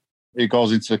player who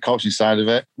goes into the coaching side of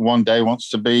it one day wants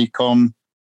to become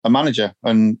a manager,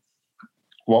 and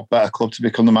what better club to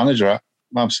become the manager at?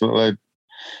 Absolutely.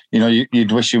 You know,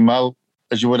 you'd wish him well,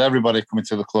 as you would everybody coming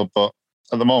to the club. But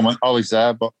at the moment, Ollie's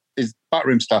there, but he's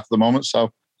backroom staff at the moment,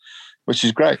 so which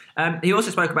is great. He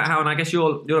also spoke about how, and I guess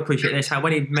you'll appreciate this, how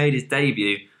when he made his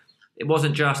debut, it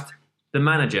wasn't just the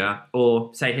manager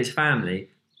or, say, his family.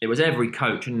 It was every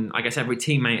coach and I guess every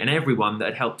teammate and everyone that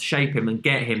had helped shape him and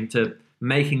get him to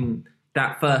making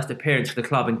that first appearance for the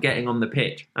club and getting on the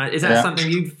pitch. Is that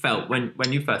something you felt when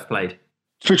you first played?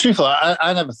 For truthful,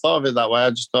 I never thought of it that way. I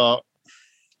just thought,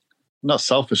 not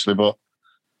selfishly, but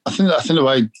I think the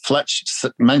way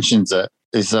Fletcher mentions it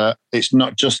is that it's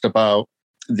not just about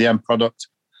the end product.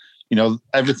 You know,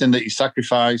 everything that you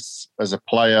sacrifice as a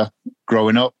player,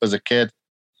 growing up as a kid,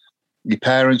 your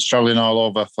parents travelling all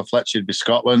over. For Fletcher, it'd be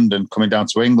Scotland and coming down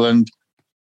to England.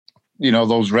 You know,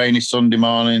 those rainy Sunday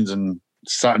mornings and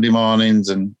Saturday mornings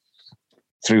and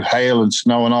through hail and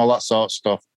snow and all that sort of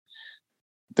stuff.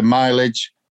 The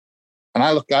mileage. And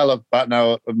I look back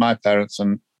now at my parents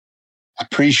and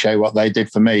appreciate what they did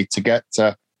for me to get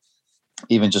to,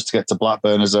 even just to get to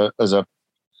Blackburn as a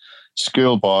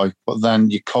schoolboy, but then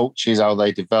your coaches, how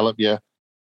they develop you,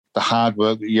 the hard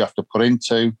work that you have to put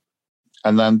into.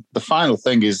 And then the final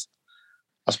thing is,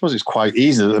 I suppose it's quite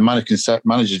easy that the manager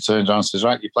turns around and says,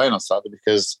 right, you're playing on Saturday,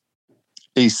 because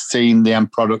he's seen the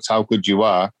end product, how good you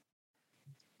are,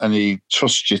 and he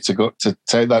trusts you to go to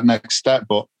take that next step.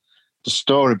 But the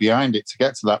story behind it to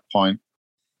get to that point,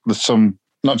 with some,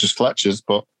 not just Fletcher's,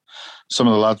 but some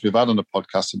of the lads we've had on the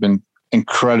podcast have been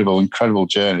incredible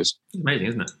journeys. Amazing,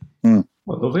 isn't it?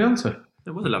 What a lovely answer.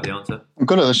 It was a lovely answer. I'm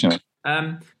good at this, you know.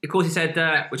 Of course, he said,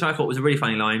 which I thought was a really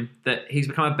funny line, that he's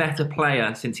become a better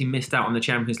player since he missed out on the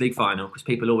Champions League final, because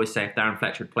people always say if Darren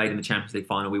Fletcher had played in the Champions League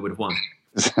final, we would have won.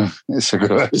 It's a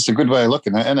good way of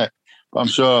looking at it, isn't it? But I'm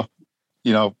sure,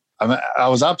 you know, I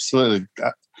was absolutely...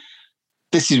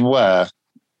 This is where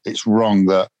it's wrong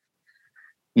that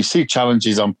you see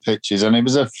challenges on pitches, and it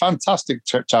was a fantastic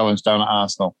challenge down at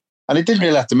Arsenal. And he didn't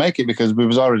really have to make it because we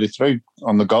was already through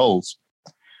on the goals.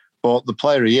 But the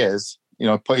player he is, you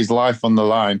know, put his life on the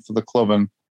line for the club, and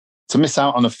to miss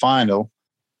out on a final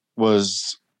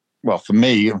was, well, for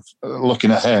me,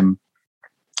 looking at him,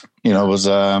 you know, was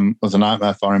a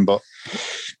nightmare for him. But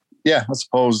yeah, I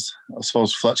suppose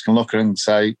Fletch can look at him and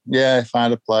say, yeah, if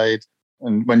I'd have played,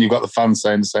 and when you've got the fans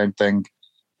saying the same thing,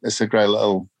 it's a great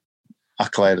little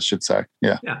accolade, I should say.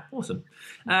 Yeah. Yeah, awesome.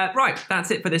 Right,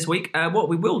 that's it for this week. What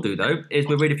we will do, though, is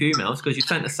we'll read a few emails, because you've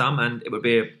sent us some, and it would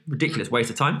be a ridiculous waste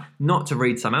of time not to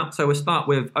read some out. So we'll start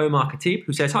with Omar Khatib,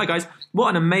 who says, "Hi, guys. What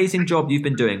an amazing job you've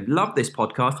been doing. Love this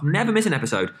podcast. Never miss an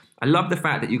episode. I love the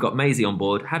fact that you got Maisie on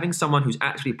board. Having someone who's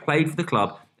actually played for the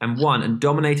club and won and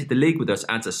dominated the league with us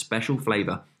adds a special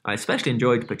flavour. I especially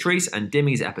enjoyed Patrice and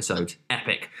Dimmy's episodes.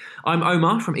 Epic. I'm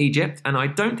Omar from Egypt, and I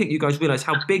don't think you guys realise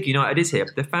how big United is here.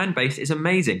 The fan base is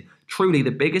amazing. Truly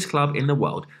the biggest club in the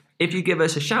world. If you give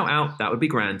us a shout out, that would be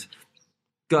grand.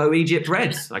 Go Egypt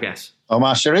Reds, I guess."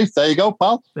 Omar Sharif, there you go,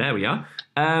 pal. There we are.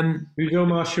 Who's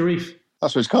Omar Sharif?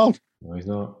 That's what it's called. No, he's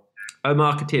not.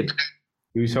 Omar Khatib.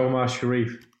 Who's Omar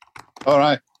Sharif? All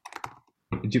right.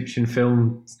 Egyptian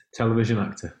film television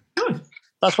actor. Nice.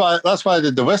 That's why I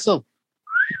did the whistle.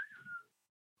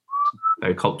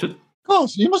 Very cultured. Of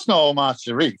course, you must know Omar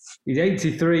Sharif. He's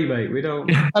 83, mate. We don't...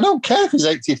 I don't care if he's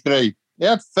 83. He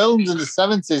had films in the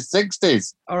 70s,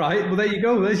 60s. All right, well, there you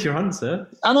go. There's your answer.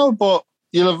 I know, but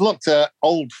you'll have looked at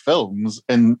old films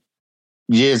in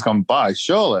years gone by,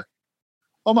 surely.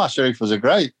 Omar Sharif was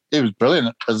great. He was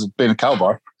brilliant as being a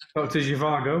cowboy. Dr.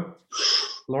 Zhivago,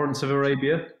 Lawrence of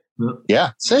Arabia.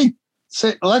 Yeah, see,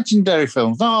 legendary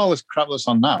films. Not all this crap that's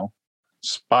on now.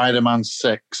 Spider-Man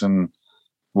 6 and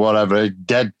whatever,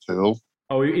 Deadpool.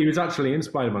 Oh, he was actually in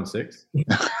Spider-Man 6.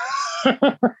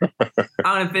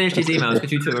 Alan finished his emails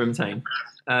because you two were insane.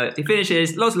 He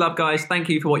finishes, "Lots of love, guys. Thank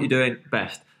you for what you're doing.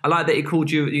 Best." I like that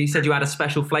he said you had a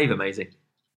special flavour, Maisie.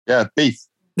 Yeah, beef.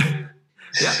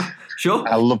 Yeah, sure.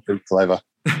 I love beef flavour.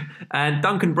 And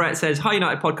Duncan Brett says, hi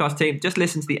United podcast team, just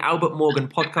listened to the Albert Morgan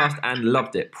podcast and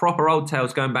loved it. Proper old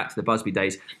tales going back to the Busby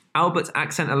days. Albert's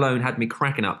accent alone had me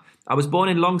cracking up. I was born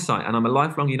in Longsight and I'm a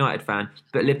lifelong United fan,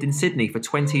 but lived in Sydney for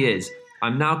 20 years.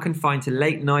 I'm now confined to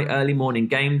late night, early morning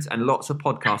games and lots of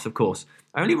podcasts, of course.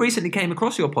 I only recently came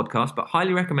across your podcast, but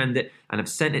highly recommend it and have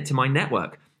sent it to my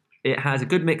network. It has a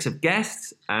good mix of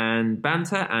guests and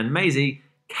banter, and Maisie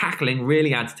cackling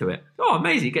really adds to it. Oh,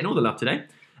 Maisie, getting all the love today.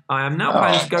 I am now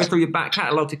planning to go through your back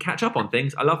catalogue to catch up on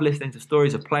things. I love listening to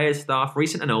stories of players, staff,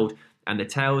 recent and old, and the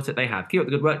tales that they have. Keep up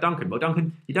the good work, Duncan. Well,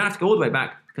 Duncan, you don't have to go all the way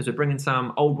back because we're bringing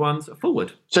some old ones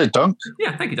forward. Cheers, Dunk.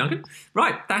 Yeah, thank you, Duncan.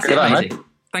 Right, that's Good it, night, Maisie.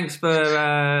 Thanks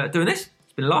for doing this.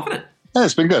 It's been a laugh, hasn't it? Yeah,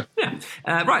 it's been good. Yeah.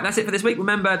 Right, that's it for this week.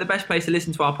 Remember, the best place to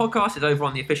listen to our podcast is over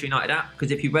on the Official United app,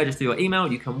 because if you register your email,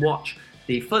 you can watch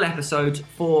the full episodes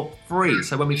for free.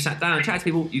 So when we've sat down and chatted to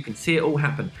people, you can see it all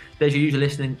happen. There's your usual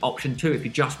listening option too if you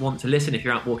just want to listen, if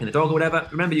you're out walking the dog or whatever.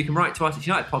 Remember, you can write to us at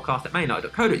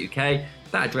unitedpodcast@manunited.co.uk.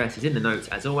 That address is in the notes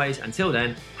as always. Until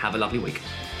then, have a lovely week.